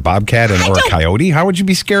something that's a bobcat or a don't- coyote? How would you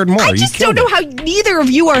be scared more? I You just killed don't know it. how neither of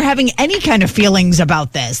you are having any kind of feelings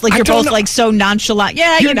about this. Like, I you're don't both know. like so nonchalant.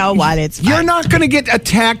 Yeah, you know what? It's fine. You're not going to get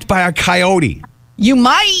attacked by a coyote You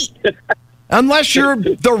might. unless you're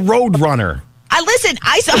the road runner.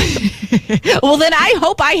 I saw. Well, then I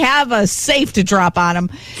hope I have a safe to drop on them.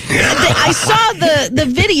 I saw the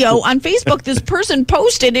video on Facebook. This person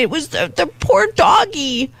posted. It was the poor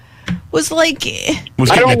doggy was like.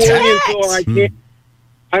 Was I getting don't worry attacked. until I can't.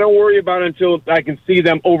 I don't worry about it until I can see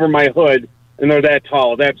them over my hood, and they're that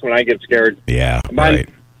tall. That's when I get scared. Yeah, right.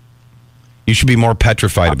 You should be more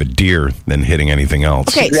petrified of a deer than hitting anything else.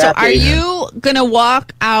 Okay, so are you going to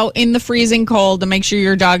walk out in the freezing cold to make sure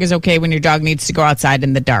your dog is okay when your dog needs to go outside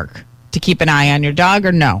in the dark to keep an eye on your dog,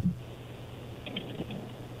 or no?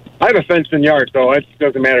 I have a fenced-in yard, so it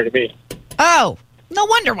doesn't matter to me. Oh, no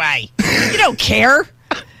wonder why. You don't care.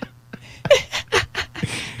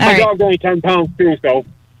 My dog's only 10 pounds, too, so...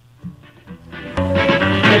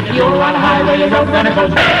 If you're on a highway, you're gonna go.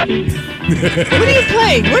 What are you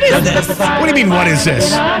playing? What is this? What do you mean, what is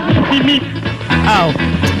this? Oh.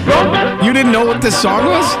 You didn't know what this song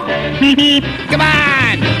was? Come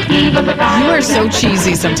on! You are so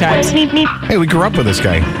cheesy sometimes. Hey, we grew up with this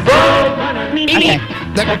guy. Okay.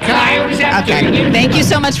 Okay. Thank you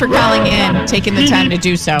so much for calling in, taking the time to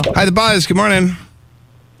do so. Hi, The Buzz. Good morning.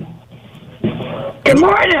 Good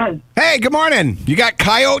morning. Hey, good morning. You got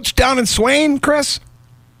coyotes down in Swain, Chris?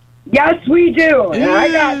 Yes, we do. And I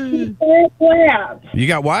got 2 labs. You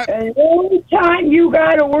got what? And the only time you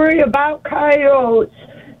got to worry about coyotes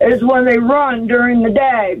is when they run during the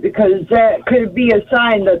day, because that could be a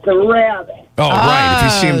sign that they're rabbit. Oh, right. If you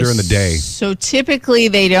see them during the day. So typically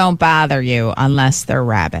they don't bother you unless they're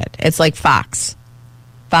rabbit. It's like fox.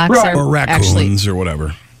 Fox Right. Or raccoons or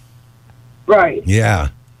whatever. Right. Yeah.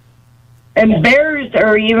 And bears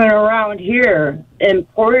are even around here. In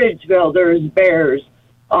Portageville, there's bears.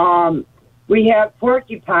 We have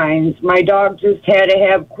porcupines. My dog just had to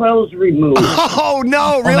have quills removed. Oh,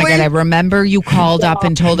 no, really? Oh, my God. I remember you called up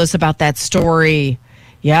and told us about that story.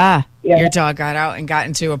 Yeah. Your dog got out and got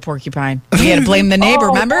into a porcupine. We had to blame the neighbor.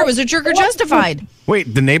 Remember? It was a jerk or justified.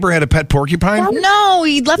 Wait, the neighbor had a pet porcupine? No,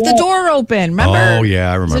 he left the door open. Remember? Oh,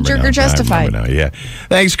 yeah, I remember. It was a jerk now. or justified. I remember now, yeah.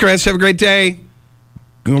 Thanks, Chris. Have a great day.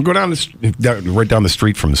 We'll go down right down the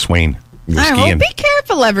street from the Swain. All right, well, be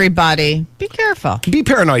careful, everybody. Be careful. Be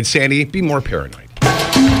paranoid, Sandy. Be more paranoid.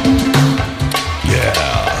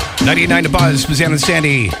 Yeah. 98.9 The Buzz, Spezzano and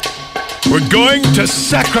Sandy. We're going to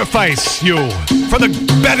sacrifice you for the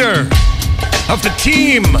better of the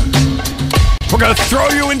team. We're going to throw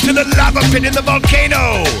you into the lava pit in the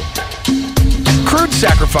volcano. Crude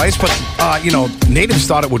sacrifice, but, natives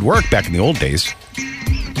thought it would work back in the old days.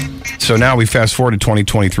 So now we fast forward to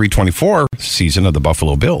 2023-24 season of the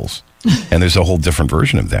Buffalo Bills. And there's a whole different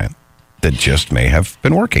version of that just may have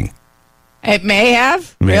been working. It may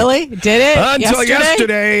have? Really? Did it? Until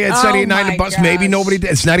yesterday it's 98.9 The Buzz. Gosh. Maybe nobody did.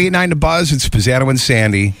 It's 98.9 The Buzz. It's Spezzano and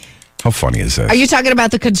Sandy. How funny is this? Are you talking about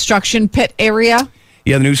the construction pit area?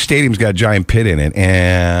 Yeah, the new stadium's got a giant pit in it.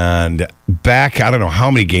 And back, I don't know how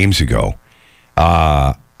many games ago,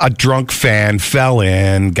 a drunk fan fell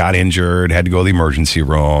in, got injured, had to go to the emergency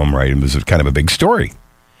room, right? It was kind of a big story.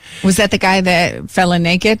 Was that the guy that fell in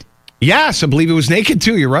naked? Yes, I believe it was naked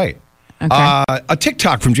too. You're right. Okay. A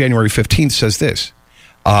TikTok from January 15th says this.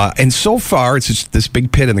 And so far, it's just this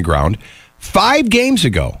big pit in the ground. 5 games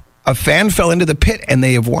ago, a fan fell into the pit and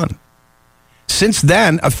they have won. Since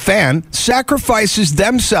then, a fan sacrifices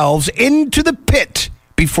themselves into the pit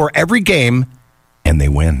before every game and they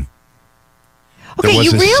win. Okay,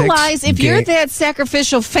 you realize if you're that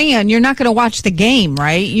sacrificial fan, you're not going to watch the game,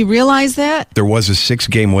 right? You realize that? There was a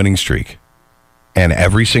 6-game winning streak. And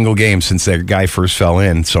every single game since that guy first fell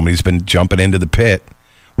in, somebody's been jumping into the pit.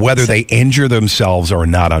 Whether they injure themselves or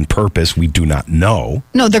not on purpose, we do not know.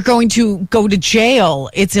 No, they're going to go to jail.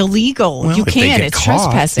 It's illegal. Well, you can't. It's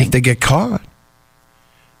trespassing. If they get caught.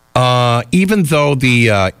 Even though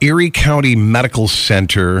the Erie County Medical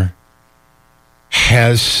Center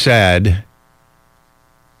has said...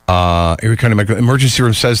 Erie County Medical Emergency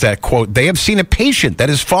Room says that, quote, they have seen a patient that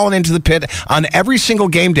has fallen into the pit on every single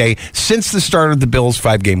game day since the start of the Bills'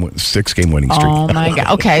 6-game winning streak. Oh, my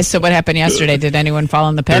God. Okay, so what happened yesterday? Did anyone fall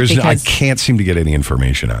in the pit? I can't seem to get any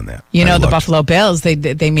information on that. You know, the Buffalo Bills, they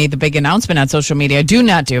made the big announcement on social media, do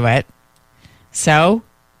not do it. So,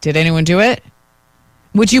 did anyone do it?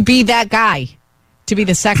 Would you be that guy? To be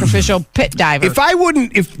the sacrificial pit diver. If I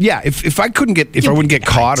wouldn't get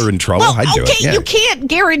caught or in trouble, I'd do it. Okay, you can't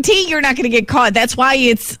guarantee you're not going to get caught. That's why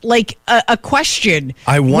it's like a question.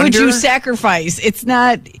 I wonder. Would you sacrifice? It's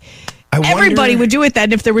not. Everybody would do it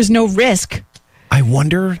then if there was no risk. I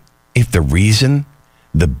wonder if the reason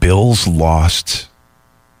the Bills lost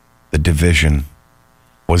the division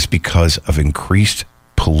was because of increased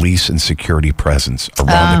police and security presence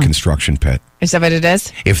around the construction pit. Is that what it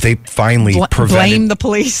is? If they finally blame the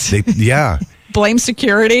police. Yeah. Blame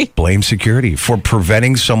security. Blame security for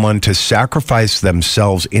preventing someone to sacrifice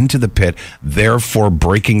themselves into the pit, therefore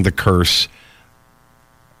breaking the curse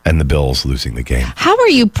and the Bills losing the game. How are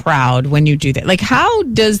you proud when you do that? Like, how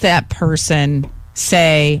does that person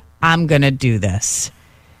say, I'm going to do this?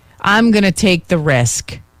 I'm going to take the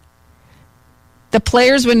risk. The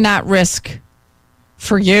players would not risk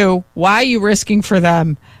for you. Why are you risking for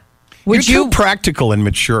them? You're too practical and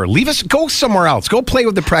mature. Leave us. Go somewhere else. Go play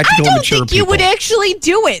with the practical and mature people. I don't think you would actually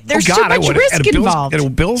do it. There's too much risk involved. At a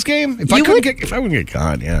Bills game? If I wouldn't get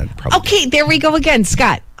caught, yeah. Probably. Okay, there we go again,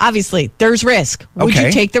 Scott. Obviously, there's risk. Would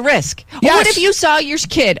you take the risk? Yes. What if you saw your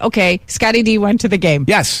kid? Okay, Scotty D went to the game.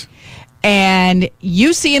 Yes. And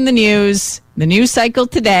you see in the news cycle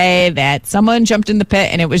today that someone jumped in the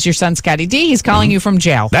pit and it was your son, Scotty D. He's calling you from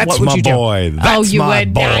jail. That's my boy. You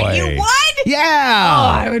would. You would? Yeah.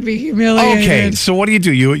 Oh, I would be humiliated. Okay, so what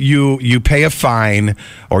do? You pay a fine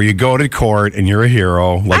or you go to court and you're a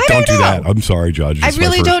hero. Like, don't do that. I'm sorry, Judge. I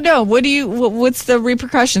really don't know. What's the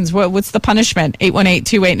repercussions? What's the punishment?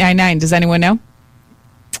 818-2899. Does anyone know?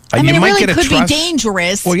 I mean, it really could be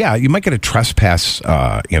dangerous. Well, yeah, you might get a trespass,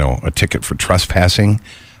 a ticket for trespassing.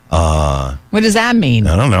 What does that mean?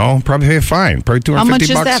 I don't know. Probably pay a fine. Probably $250. How much is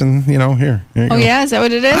that? And, here you go. Yeah? Is that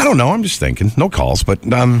what it is? I don't know. I'm just thinking. No calls, but...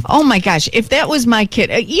 Oh, my gosh. If that was my kid,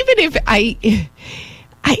 even if I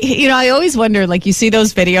always wonder, like, you see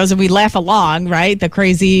those videos and we laugh along, right? The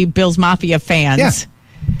crazy Bills Mafia fans. Yeah.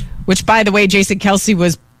 Which, by the way, Jason Kelsey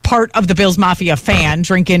was part of the Bills Mafia fan,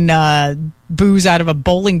 drinking booze out of a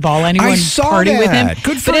bowling ball. Anyone party with him?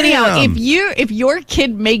 Good for him. But anyhow, him. if your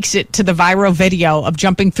kid makes it to the viral video of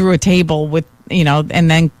jumping through a table with,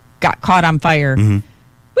 and then got caught on fire,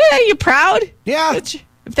 are you proud? Yeah.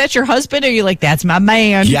 If that's your husband, are you like, that's my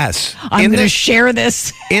man? Yes. I'm going to share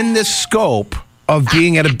this. In the scope of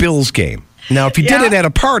being at a Bills game. Now, if you did it at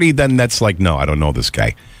a party, then that's like, no, I don't know this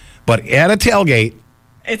guy. But at a tailgate,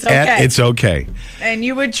 it's okay. It's okay. And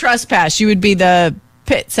you would trespass. You would be the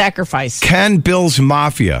pit sacrifice. Ken Bills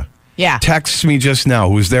Mafia. Yeah. Texts me just now,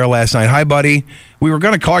 who was there last night. Hi, buddy. We were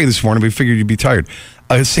going to call you this morning, but we figured you'd be tired.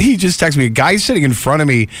 So he just texted me. A guy sitting in front of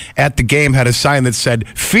me at the game had a sign that said,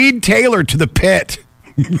 "Feed Taylor to the pit."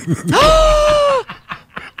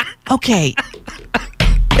 Okay.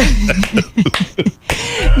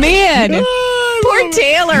 Man, poor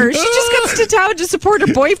Taylor. She just comes to town to support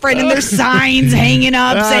her boyfriend, and there's signs hanging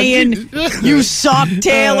up saying, "You suck,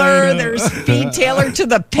 Taylor." There's "Feed Taylor to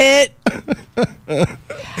the pit."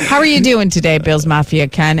 How are you doing today, Bills Mafia,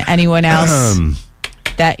 Ken? Anyone else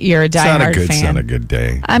that you're a diehard fan? It's not a good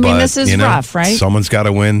day. I mean, this is rough, right? Someone's got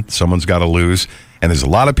to win. Someone's got to lose. And there's a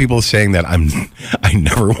lot of people saying that I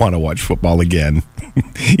never want to watch football again.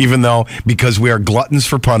 Even though, because we are gluttons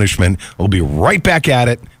for punishment, we'll be right back at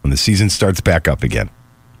it when the season starts back up again.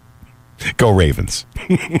 Go Ravens.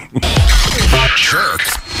 Jerk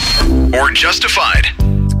or justified.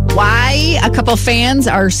 Why a couple fans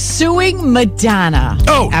are suing Madonna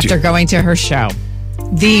after going to her show.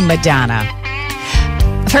 The Madonna.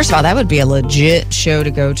 First of all, that would be a legit show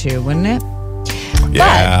to go to, wouldn't it?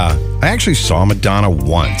 Yeah. I actually saw Madonna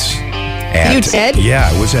once. You did? Yeah,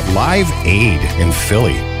 it was at Live Aid in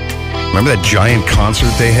Philly. Remember that giant concert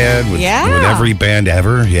they had with every band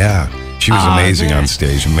ever? Yeah. She was amazing on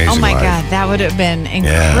stage. Amazing. Oh, my live. God. That would have been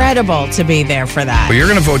incredible to be there for that. Well, you're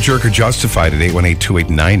going to vote Jerk or Justified at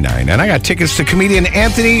 818-2899. And I got tickets to comedian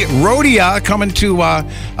Anthony Rodia coming to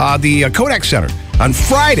the Kodak Center on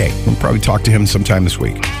Friday. We'll probably talk to him sometime this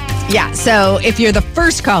week. Yeah, so if you're the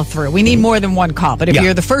first call through, we need more than one call, but if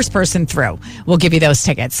you're the first person through, we'll give you those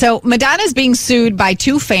tickets. So Madonna's being sued by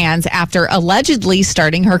two fans after allegedly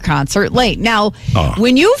starting her concert late. Now,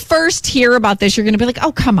 when you first hear about this, you're going to be like,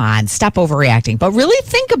 oh, come on, stop overreacting. But really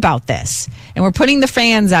think about this. And we're putting the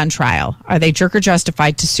fans on trial. Are they jerk or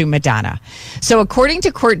justified to sue Madonna? So according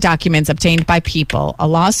to court documents obtained by People, a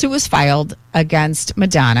lawsuit was filed against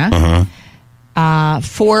Madonna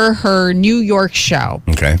for her New York show.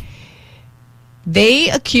 Okay. They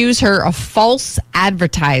accuse her of false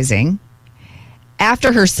advertising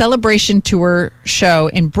after her Celebration Tour show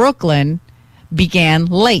in Brooklyn began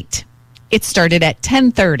late. It started at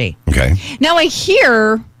 10:30. Okay. Now I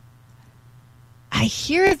hear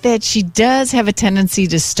that she does have a tendency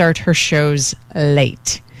to start her shows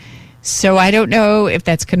late. So I don't know if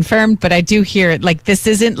that's confirmed, but I do hear it. Like, this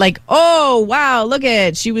isn't like, oh, wow, look at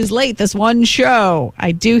it. She was late this one show.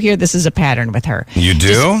 I do hear this is a pattern with her. You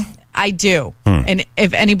do? I do. And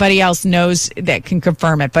if anybody else knows, that can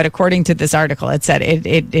confirm it. But according to this article, it said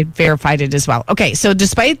it verified it as well. Okay, so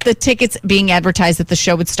despite the tickets being advertised that the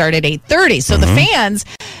show would start at 8:30, so the fans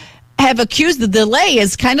have accused the delay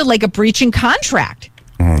as kind of like a breach in contract.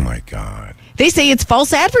 Oh, my God. They say it's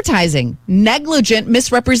false advertising, negligent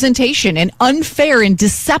misrepresentation, and unfair and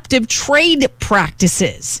deceptive trade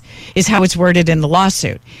practices is how it's worded in the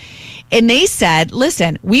lawsuit. And they said,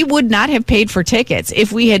 listen, we would not have paid for tickets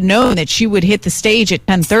if we had known that she would hit the stage at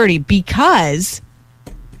 10:30 because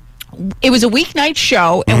it was a weeknight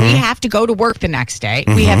show and we have to go to work the next day.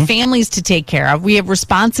 We have families to take care of. We have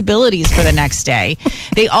responsibilities for the next day.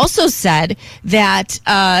 They also said that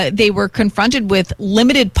they were confronted with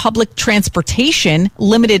limited public transportation,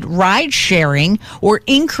 limited ride sharing, or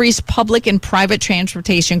increased public and private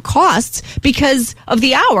transportation costs because of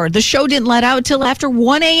the hour. The show didn't let out till after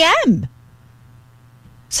 1 a.m.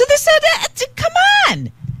 So they said, come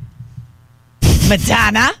on,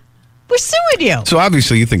 Madonna. We're suing you. So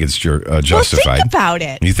obviously you think it's justified. Well, think about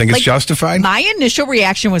it. You think it's justified? My initial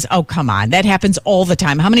reaction was, oh, come on. That happens all the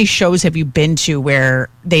time. How many shows have you been to where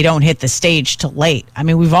they don't hit the stage till late? I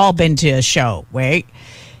mean, we've all been to a show, right?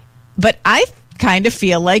 But I kind of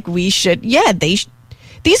feel like we should, these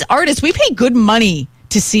artists, we pay good money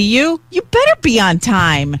to see you. You better be on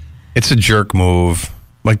time. It's a jerk move.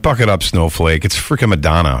 Like, buck it up, Snowflake. It's freaking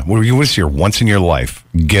Madonna. You want to see her once in your life.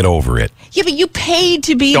 Get over it. Yeah, but you paid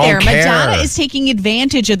to be Don't there. care. Madonna is taking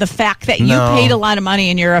advantage of the fact that you paid a lot of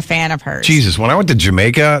money and you're a fan of hers. Jesus, when I went to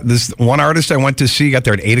Jamaica, this one artist I went to see got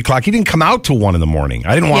there at 8 o'clock. He didn't come out till 1 in the morning.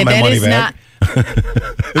 I didn't want my money back.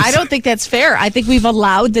 I don't think that's fair. I think we've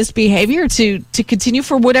allowed this behavior to continue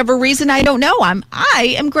for whatever reason. I don't know.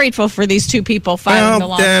 I am grateful for these two people filing the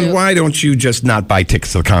lawsuit. Then why don't you just not buy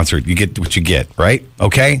tickets to the concert? You get what you get, right?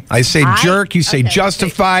 Okay? I say jerk. You say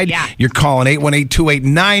justified. Yeah. You're calling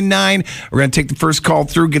 818-2899. We're going to take the first call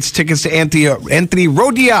through. Gets tickets to Anthony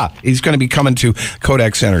Rodia. He's going to be coming to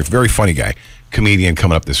Kodak Center. Very funny guy. Comedian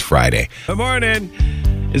coming up this Friday. Good morning.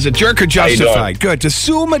 Is it jerk or justified? Good. To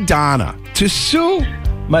sue Madonna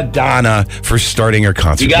for starting her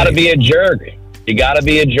concert. You got to be a jerk. You got to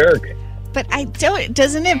be a jerk. But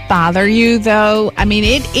doesn't it bother you, though? I mean,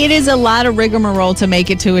 it is a lot of rigmarole to make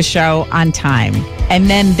it to a show on time. And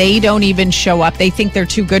then they don't even show up. They think they're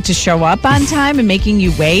too good to show up on time and making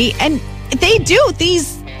you wait. And they do.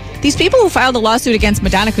 These people who filed a lawsuit against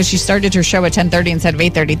Madonna because she started her show at 10:30 instead of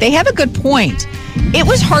 8:30, they have a good point. It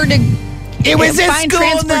was hard to find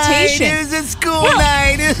transportation. It was a school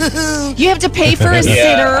night. You have to pay for a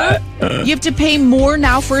sitter. You have to pay more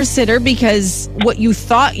now for a sitter because what you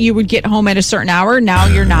thought you would get home at a certain hour, now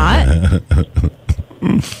you're not. I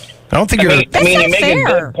don't think you're... I mean, you make a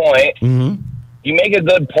good point. Mm-hmm. You make a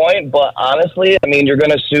good point, but honestly, I mean, you're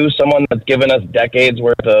going to sue someone that's given us decades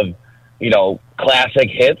worth of, classic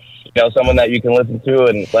hits. Someone that you can listen to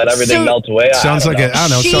and let everything melt away. Sounds like a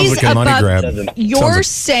money grab. You're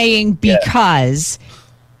saying because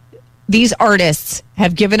these artists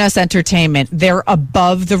have given us entertainment, they're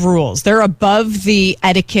above the rules. They're above the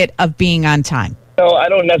etiquette of being on time. No, I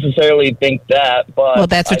don't necessarily think that, but well,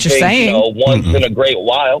 that's what you're saying. Once in a great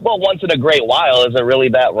while. Well, once in a great while, is it really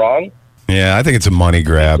that wrong? Yeah, I think it's a money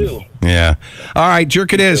grab. Yeah. All right,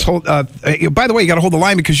 jerk it is. Hold. By the way, you got to hold the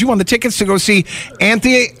line because you won the tickets to go see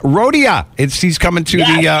Anthony Rodia. He's coming to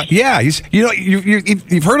the. He's.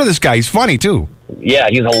 You've heard of this guy. He's funny too. Yeah,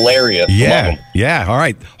 he's hilarious. Yeah. All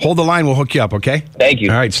right, hold the line. We'll hook you up. Okay. Thank you.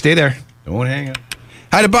 All right, stay there. Don't hang up.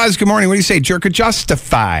 Hi to Buzz. Good morning. What do you say? Jerk or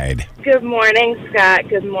justified? Good morning, Scott.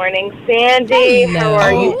 Good morning, Sandy. Hello. How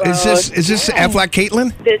are you? Is this Aflac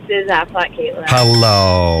Caitlin? This is Aflac Caitlin.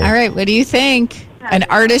 Hello. All right. What do you think? An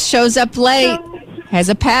artist shows up late, has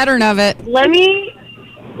a pattern of it. Let me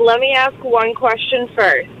ask one question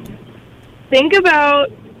first. Think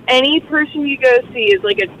about any person you go see is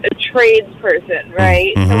like a tradesperson,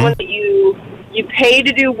 right? Mm-hmm. Someone that you pay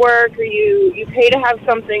to do work or you pay to have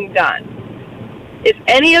something done. If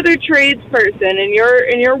any other tradesperson in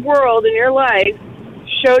your world, in your life,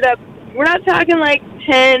 showed up, we're not talking like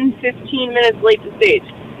 10, 15 minutes late to stage.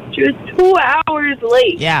 She was 2 hours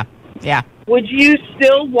late. Yeah. Would you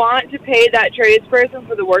still want to pay that tradesperson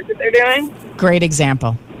for the work that they're doing? Great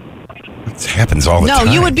example. It happens all the time.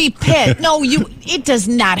 No, you would be pissed. No, it does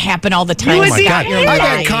not happen all the time. You would my God. You're I've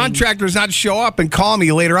had lying. contractors not show up and call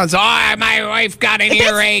me later on. So, my wife got an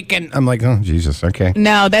earache. And I'm like, oh, Jesus, okay.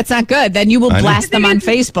 No, that's not good. Then you will blast them on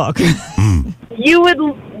Facebook.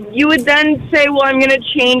 You would then say, well, I'm going to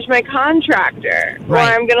change my contractor. Right.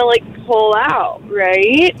 Or I'm going to, pull out,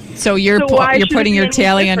 right? So you're putting your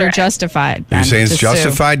tally under justified. You're saying it's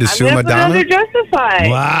justified to sue Madonna? I'm going to put it under justified.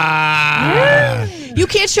 Wow. Yeah. You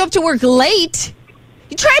can't show up to work late.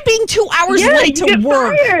 You try being 2 hours late to get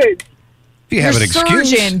work. Fired. If you have an excuse.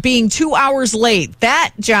 Surgeon being 2 hours late.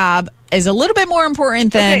 That job is a little bit more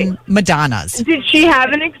important than Madonna's. Did she have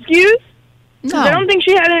an excuse? No. I don't think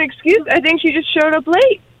she had an excuse. I think she just showed up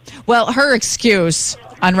late. Well, her excuse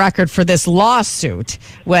on record for this lawsuit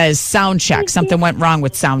was sound check. Something went wrong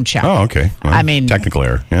with sound check. Oh, okay. Well, I mean, technical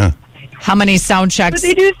error. Yeah. How many sound checks? But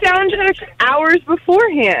they do sound checks hours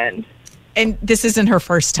beforehand. And this isn't her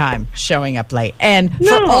first time showing up late. And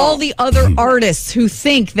for all the other artists who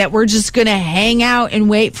think that we're just going to hang out and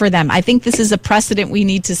wait for them, I think this is a precedent we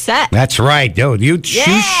need to set. That's right, dude. You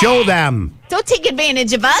show them. Don't take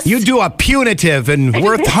advantage of us. You do a punitive and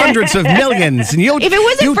worth hundreds of millions, and if it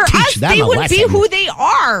wasn't for us, they would be who they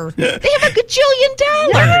are. They have a gajillion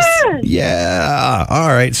dollars. Yeah. All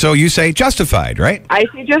right. So you say justified, right? I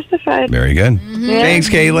say justified. Very good. Thanks,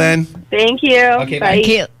 Caitlin. Thank you. Okay,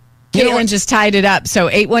 bye. Caitlin just tied it up. So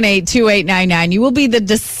 818-2899. You will be the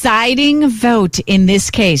deciding vote in this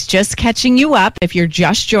case. Just catching you up. If you're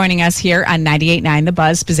just joining us here on 98.9 The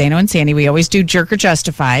Buzz, Spezzano and Sandy, we always do Jerk or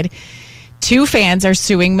Justified. 2 fans are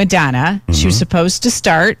suing Madonna. She was supposed to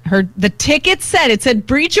start. The ticket said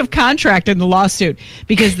breach of contract in the lawsuit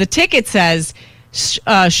because the ticket says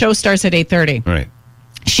show starts at 8:30. Right.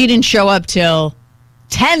 She didn't show up till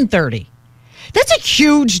 10:30. That's a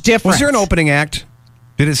huge difference. Was there an opening act?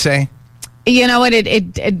 Did it say? You know what?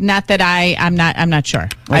 It not that I'm not sure.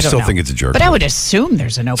 I don't still know. think it's a jerk. But I would assume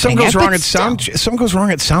there's an opening. Something goes wrong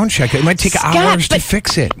at sound check. It might take hours to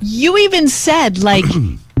fix it. You even said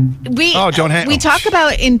we talk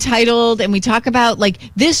about entitled and we talk about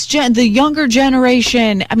the younger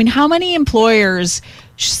generation. I mean, how many employers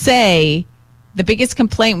say the biggest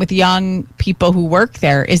complaint with young people who work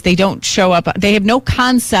there is they don't show up. They have no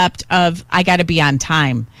concept of I got to be on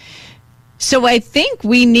time. So I think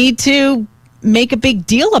we need to make a big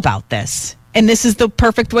deal about this. And this is the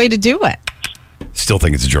perfect way to do it. Still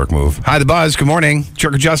think it's a jerk move. Hi, The Buzz. Good morning.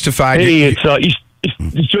 Jerk or Justified. Hey, it's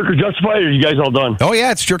Jerk or Justified, or are you guys all done? Oh, yeah,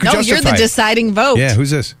 it's Jerk or Justified. No, you're the deciding vote. Yeah, who's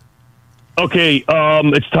this? Okay,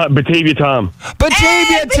 it's Batavia Tom.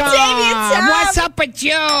 Batavia Tom! What's up with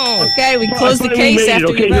you? Okay, we close the case after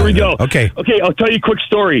Okay, here we go. Okay, I'll tell you a quick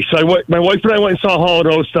story. So my wife and I went and saw Hall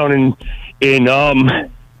 & Oates down in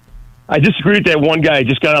I disagree with that one guy. I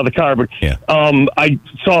just got out of the car, but I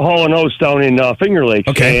saw Hall & Oates down in Finger Lakes.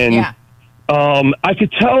 Okay. And I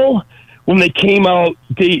could tell when they came out,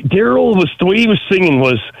 Daryl the way he was singing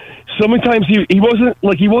was sometimes he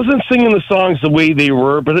wasn't singing the songs the way they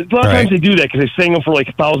were, but a lot of times they do that because they sang them for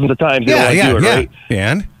thousands of times. Right?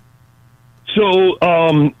 And so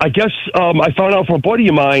I guess I found out from a buddy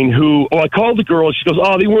of mine who I called the girl. She goes,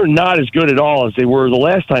 "Oh, they were not as good at all as they were the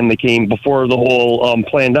last time they came before the whole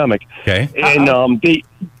pandemic." Okay, and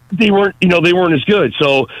they weren't they weren't as good.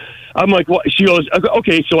 So I'm like, "What?" She goes,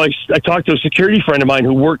 "Okay." So I talked to a security friend of mine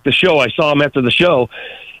who worked the show. I saw him after the show,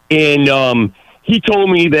 and he told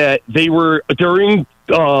me that they were during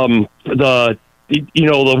the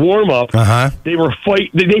warm up. They were fight.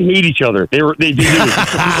 They hate each other. They hate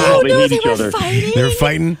each other. They were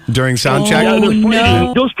fighting during sound check. Yeah, they're fighting.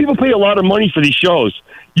 No. Those people pay a lot of money for these shows.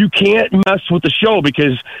 You can't mess with the show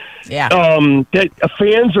because fans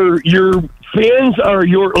are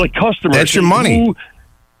your customers. That's your money.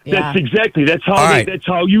 That's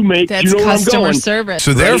how you make. That's customer service.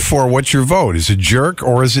 So therefore, what's your vote? Is it jerk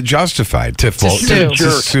or is it justified to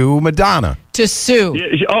sue Madonna? To sue.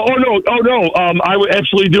 Yeah, oh no! I would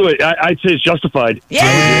absolutely do it. I'd say it's justified. Yeah,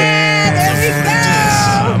 there we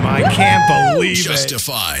go. I can't believe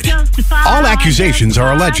Justified. All accusations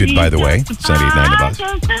are alleged, by the way. 98.9 The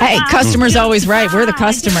Buzz. Hey, customer's always right. We're the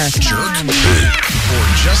customer. Jerk or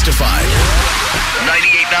justified.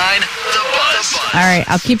 98.9 The Buzz. All right,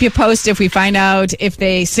 I'll keep you posted if we find out if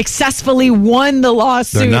they successfully won the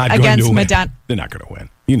lawsuit against Madonna. They're not going to win.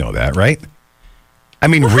 You know that, right? I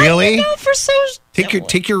mean, really?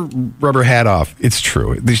 Take your rubber hat off. It's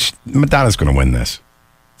true. Madonna's going to win this.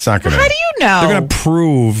 It's not going to. How do you know? They're going to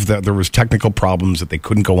prove that there was technical problems that they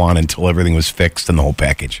couldn't go on until everything was fixed and the whole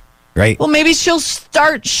package, right? Well, maybe she'll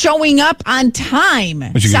start showing up on time.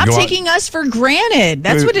 Stop taking us for granted.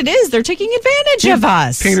 That's what it is. They're taking advantage of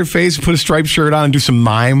us. Paint her face, put a striped shirt on, and do some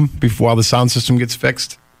mime while the sound system gets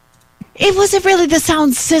fixed. It wasn't really the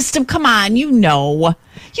sound system. Come on, you know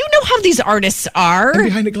how these artists are. And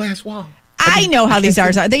behind a glass wall. I know how these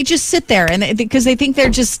artists are. They just sit there and because they think they're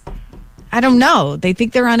just, I don't know. They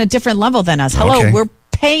think they're on a different level than us. Hello, we're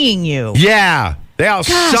paying you. Yeah, they all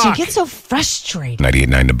suck. I get so frustrated.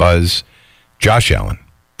 98.9 The Buzz. Josh Allen,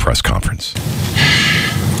 press conference.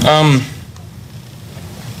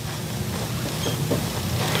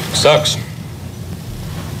 Sucks.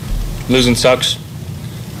 Losing sucks.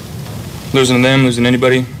 Losing to them, losing to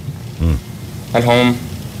anybody. At home.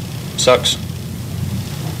 Sucks.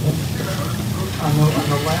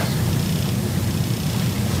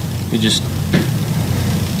 You just...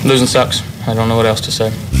 Losing sucks. I don't know what else to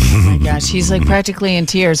say. Oh my gosh, he's like practically in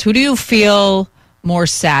tears. Who do you feel more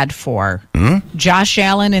sad for? Josh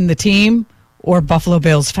Allen and the team or Buffalo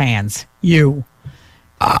Bills fans? You.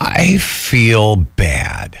 I feel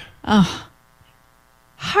bad. Oh.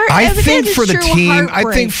 I think for the team. I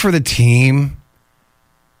think for the team.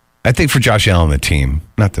 I think for Josh Allen and the team,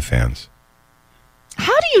 not the fans.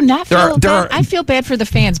 How do you not feel bad? I feel bad for the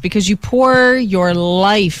fans because you pour your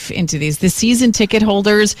life into these. The season ticket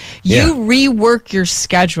holders, you rework your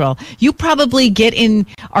schedule. You probably get in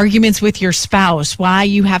arguments with your spouse why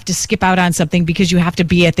you have to skip out on something because you have to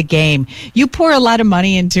be at the game. You pour a lot of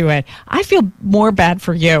money into it. I feel more bad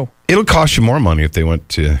for you. It'll cost you more money if they went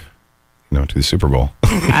to the Super Bowl.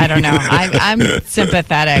 I don't know. I'm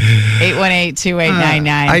sympathetic.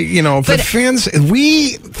 818-2899. For fans,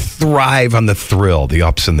 we thrive on the thrill, the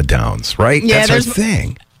ups and the downs, right? Yeah, that's our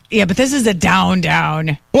thing. Yeah, but this is a down.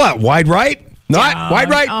 What? Wide right? Not down. Wide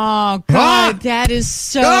right? Oh, God. That is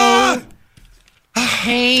so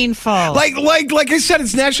painful. Like I said,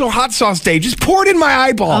 it's National Hot Sauce Day. Just pour it in my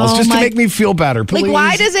eyeballs to make me feel better, please. Like,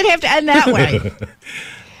 why does it have to end that way?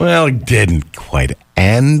 Well, it didn't quite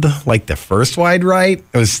end like the first wide right.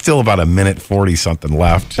 It was still about a minute 40 something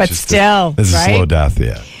left. But this right? is a slow death,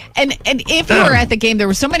 yeah. And if you were at the game, there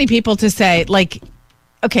were so many people to say, like,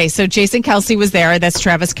 okay, so Jason Kelce was there. That's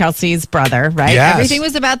Travis Kelce's brother, right? Yes. Everything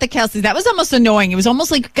was about the Kelce. That was almost annoying. It was almost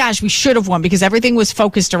like, gosh, we should have won because everything was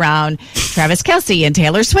focused around Travis Kelce and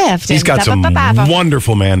Taylor Swift. He's got some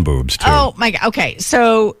wonderful man boobs, too. Oh, my God. Okay,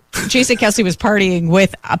 so Jason Kelce was partying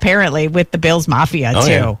with the Bills Mafia, too.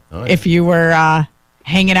 Yeah. Oh, yeah. If you were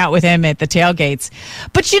hanging out with him at the tailgates.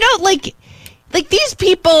 But, like these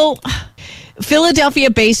people,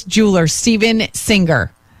 Philadelphia-based jeweler Steven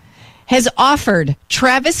Singer has offered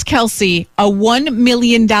Travis Kelce a $1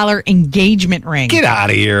 million engagement ring. Get out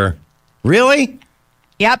of here. Really?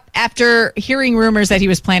 Yep. After hearing rumors that he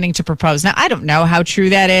was planning to propose. Now, I don't know how true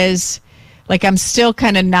that is. Like, I'm still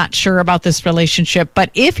kind of not sure about this relationship.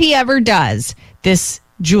 But if he ever does, this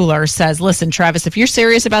jeweler says, listen, Travis, if you're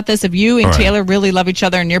serious about this, if you and Taylor really love each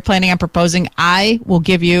other and you're planning on proposing, I will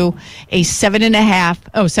give you a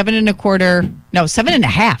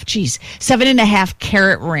 7.5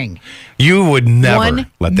 carat ring. You would never $1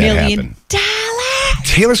 let that happen.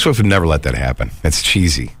 Taylor Swift would never let that happen. That's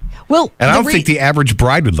cheesy. Well, and I don't think the average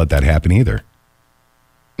bride would let that happen either.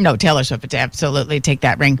 No, Taylor Swift would absolutely take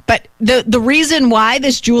that ring. But the reason why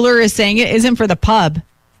this jeweler is saying it isn't for the pub.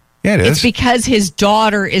 Yeah, it is. It's because his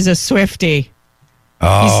daughter is a Swiftie.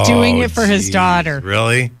 Oh, he's doing it for his daughter.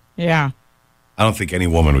 Really? Yeah. I don't think any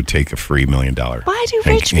woman would take a free $1 million. Why do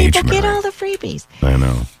rich people get all the freebies? I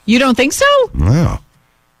know. You don't think so? No.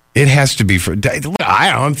 It has to be for.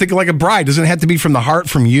 I'm thinking like a bride. Doesn't it have to be from the heart,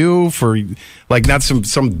 from you, for like not some.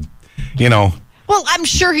 Well, I'm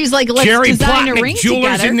sure he's like, let's Jerry design Plotnick, a ring jewelers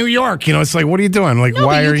together. in New York. It's like, what are you doing? Like, no,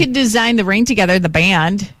 why but are you could design the ring together, the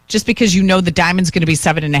band. Just because you know the diamond's going to be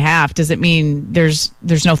 7.5 doesn't mean there's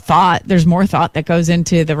no thought. There's more thought that goes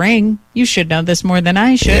into the ring. You should know this more than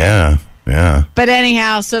I should. Yeah. But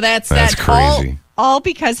anyhow, so that's crazy. All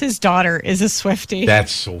because his daughter is a Swiftie.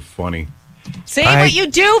 That's so funny. See what you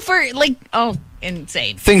do for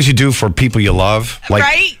insane things you do for people you love, like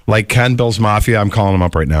right? Like Ken, Bill's Mafia. I'm calling him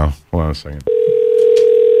up right now. Hold on a second.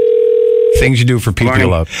 Things you do for people you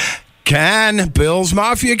love. Ken, Bill's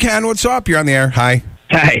Mafia. Ken, what's up? You're on the air. Hi.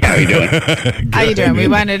 Hi, how you doing? How you doing? We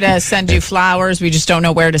wanted to send you flowers. We just don't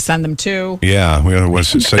know where to send them to. Yeah, we want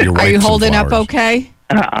to send your wife. Are you some holding flowers. up okay?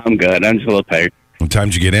 I'm good. I'm just a little tired. What time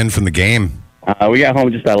did you get in from the game? We got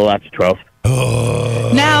home just after 12.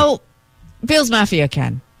 Now, Bill's Mafia,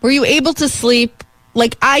 Ken, were you able to sleep?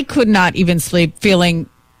 Like, I could not even sleep feeling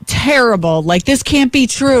terrible. Like, this can't be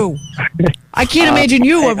true. I can't imagine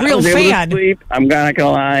you, a real fan. I'm not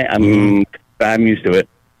gonna lie. I'm used to it.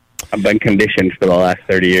 I've been conditioned for the last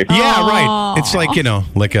 30 years. Yeah, right. It's like, I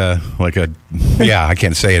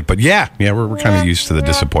can't say it, but yeah, we're kind of used to the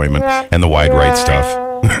disappointment and the wide right stuff.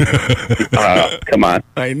 Come on.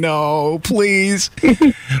 I know, please.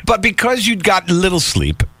 But because you'd got little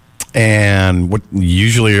sleep, and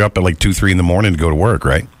usually you're up at like 2, 3 in the morning to go to work,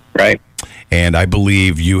 right? Right. And I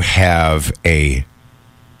believe you have a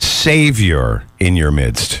savior in your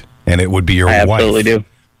midst, and it would be your wife. I absolutely do.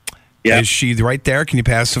 Yeah. Is she right there? Can you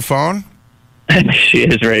pass the phone? She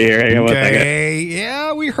is right here. Okay.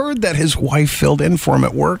 Yeah, we heard that his wife filled in for him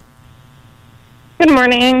at work. Good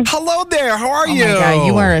morning. Hello there. How are you? Oh, my God.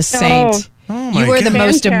 You are a saint. You are the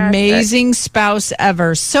most Fantastic. amazing spouse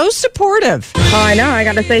ever. So supportive. Oh, I know. I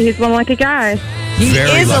got to say, he's one lucky guy. He Very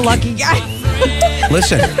is a lucky. lucky guy.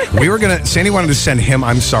 Listen, Sandy wanted to send him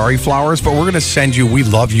I'm sorry flowers, but we're going to send you we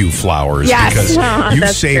love you flowers. Yes. Because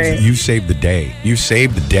That's you saved the day. You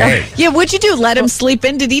saved the day. Yeah, what'd you do? Let him sleep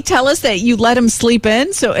in? Did he tell us that you let him sleep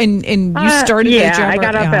in? So and you started the job? I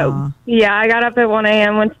got up at 1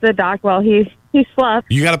 a.m., went to the dock while he slept.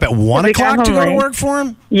 You got up at 1 o'clock to go to work for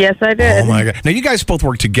him? Yes, I did. Oh my God! Now you guys both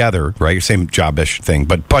work together, right? Same job-ish thing.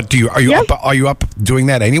 But are you up doing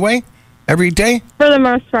that anyway? Every day? For the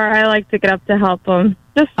most part, I like to get up to help him.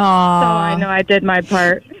 Just so I know I did my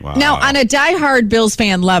part. Wow. Now, on a diehard Bills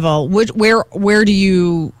fan level, where do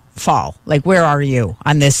you fall? Like, where are you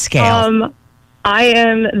on this scale? I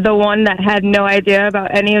am the one that had no idea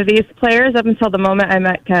about any of these players up until the moment I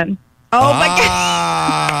met Ken. Oh, my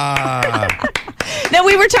God. Now,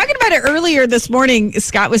 we were talking about it earlier this morning.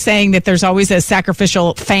 Scott was saying that there's always a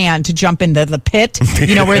sacrificial fan to jump into the pit,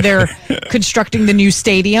 where they're constructing the new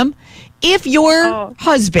stadium. If your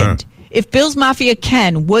husband, if Bills Mafia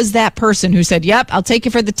Ken was that person who said, yep, I'll take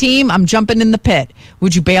you for the team, I'm jumping in the pit,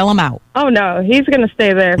 would you bail him out? Oh, no. He's going to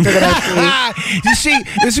stay there for the next week. You see,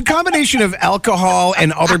 there's a combination of alcohol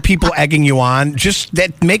and other people egging you on. Just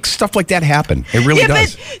that makes stuff like that happen. It really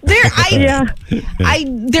does. But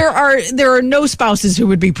there are no spouses who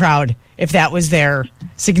would be proud if that was their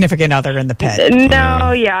significant other in the pit. No,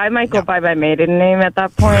 I might go by my maiden name at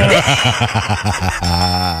that point.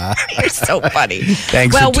 You're so funny.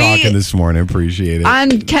 Thanks for talking this morning. Appreciate it.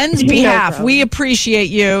 On Ken's behalf, we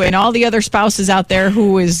appreciate you and all the other spouses out there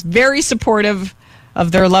who is very supportive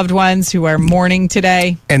of their loved ones who are mourning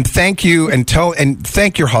today. And thank you, and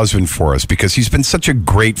thank your husband for us, because he's been such a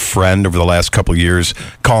great friend over the last couple of years,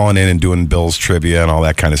 calling in and doing Bills trivia and all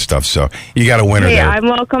that kind of stuff. So you got a winner there. I'm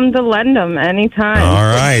welcome to lend him anytime.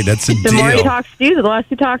 All right, that's a deal. The more he talks to you, the less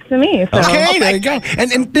he talks to me. So. Okay, there you go.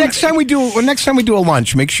 And next time we do a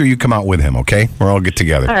lunch, make sure you come out with him. Okay, we'll all get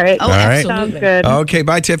together. All right. All right. Sounds good. Okay,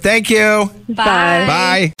 bye, Tiff. Thank you. Bye.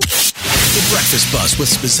 Bye. The Breakfast Buzz with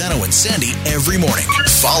Spezzano and Sandy every morning,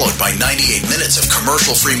 followed by 98 minutes of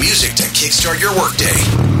commercial-free music to kickstart your workday.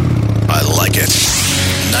 I like it.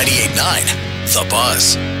 98.9 The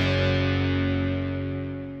Buzz.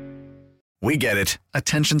 We get it.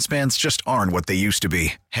 Attention spans just aren't what they used to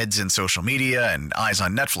be. Heads in social media and eyes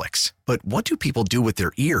on Netflix. But what do people do with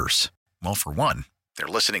their ears? Well, for one, they're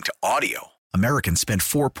listening to audio. Americans spend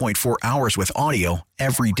 4.4 hours with audio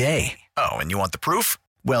every day. Oh, and you want the proof?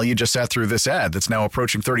 Well, you just sat through this ad that's now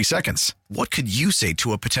approaching 30 seconds. What could you say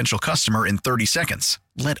to a potential customer in 30 seconds?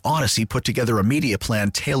 Let Odyssey put together a media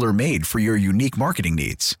plan tailor-made for your unique marketing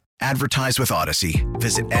needs. Advertise with Odyssey.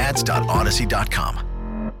 Visit ads.odyssey.com.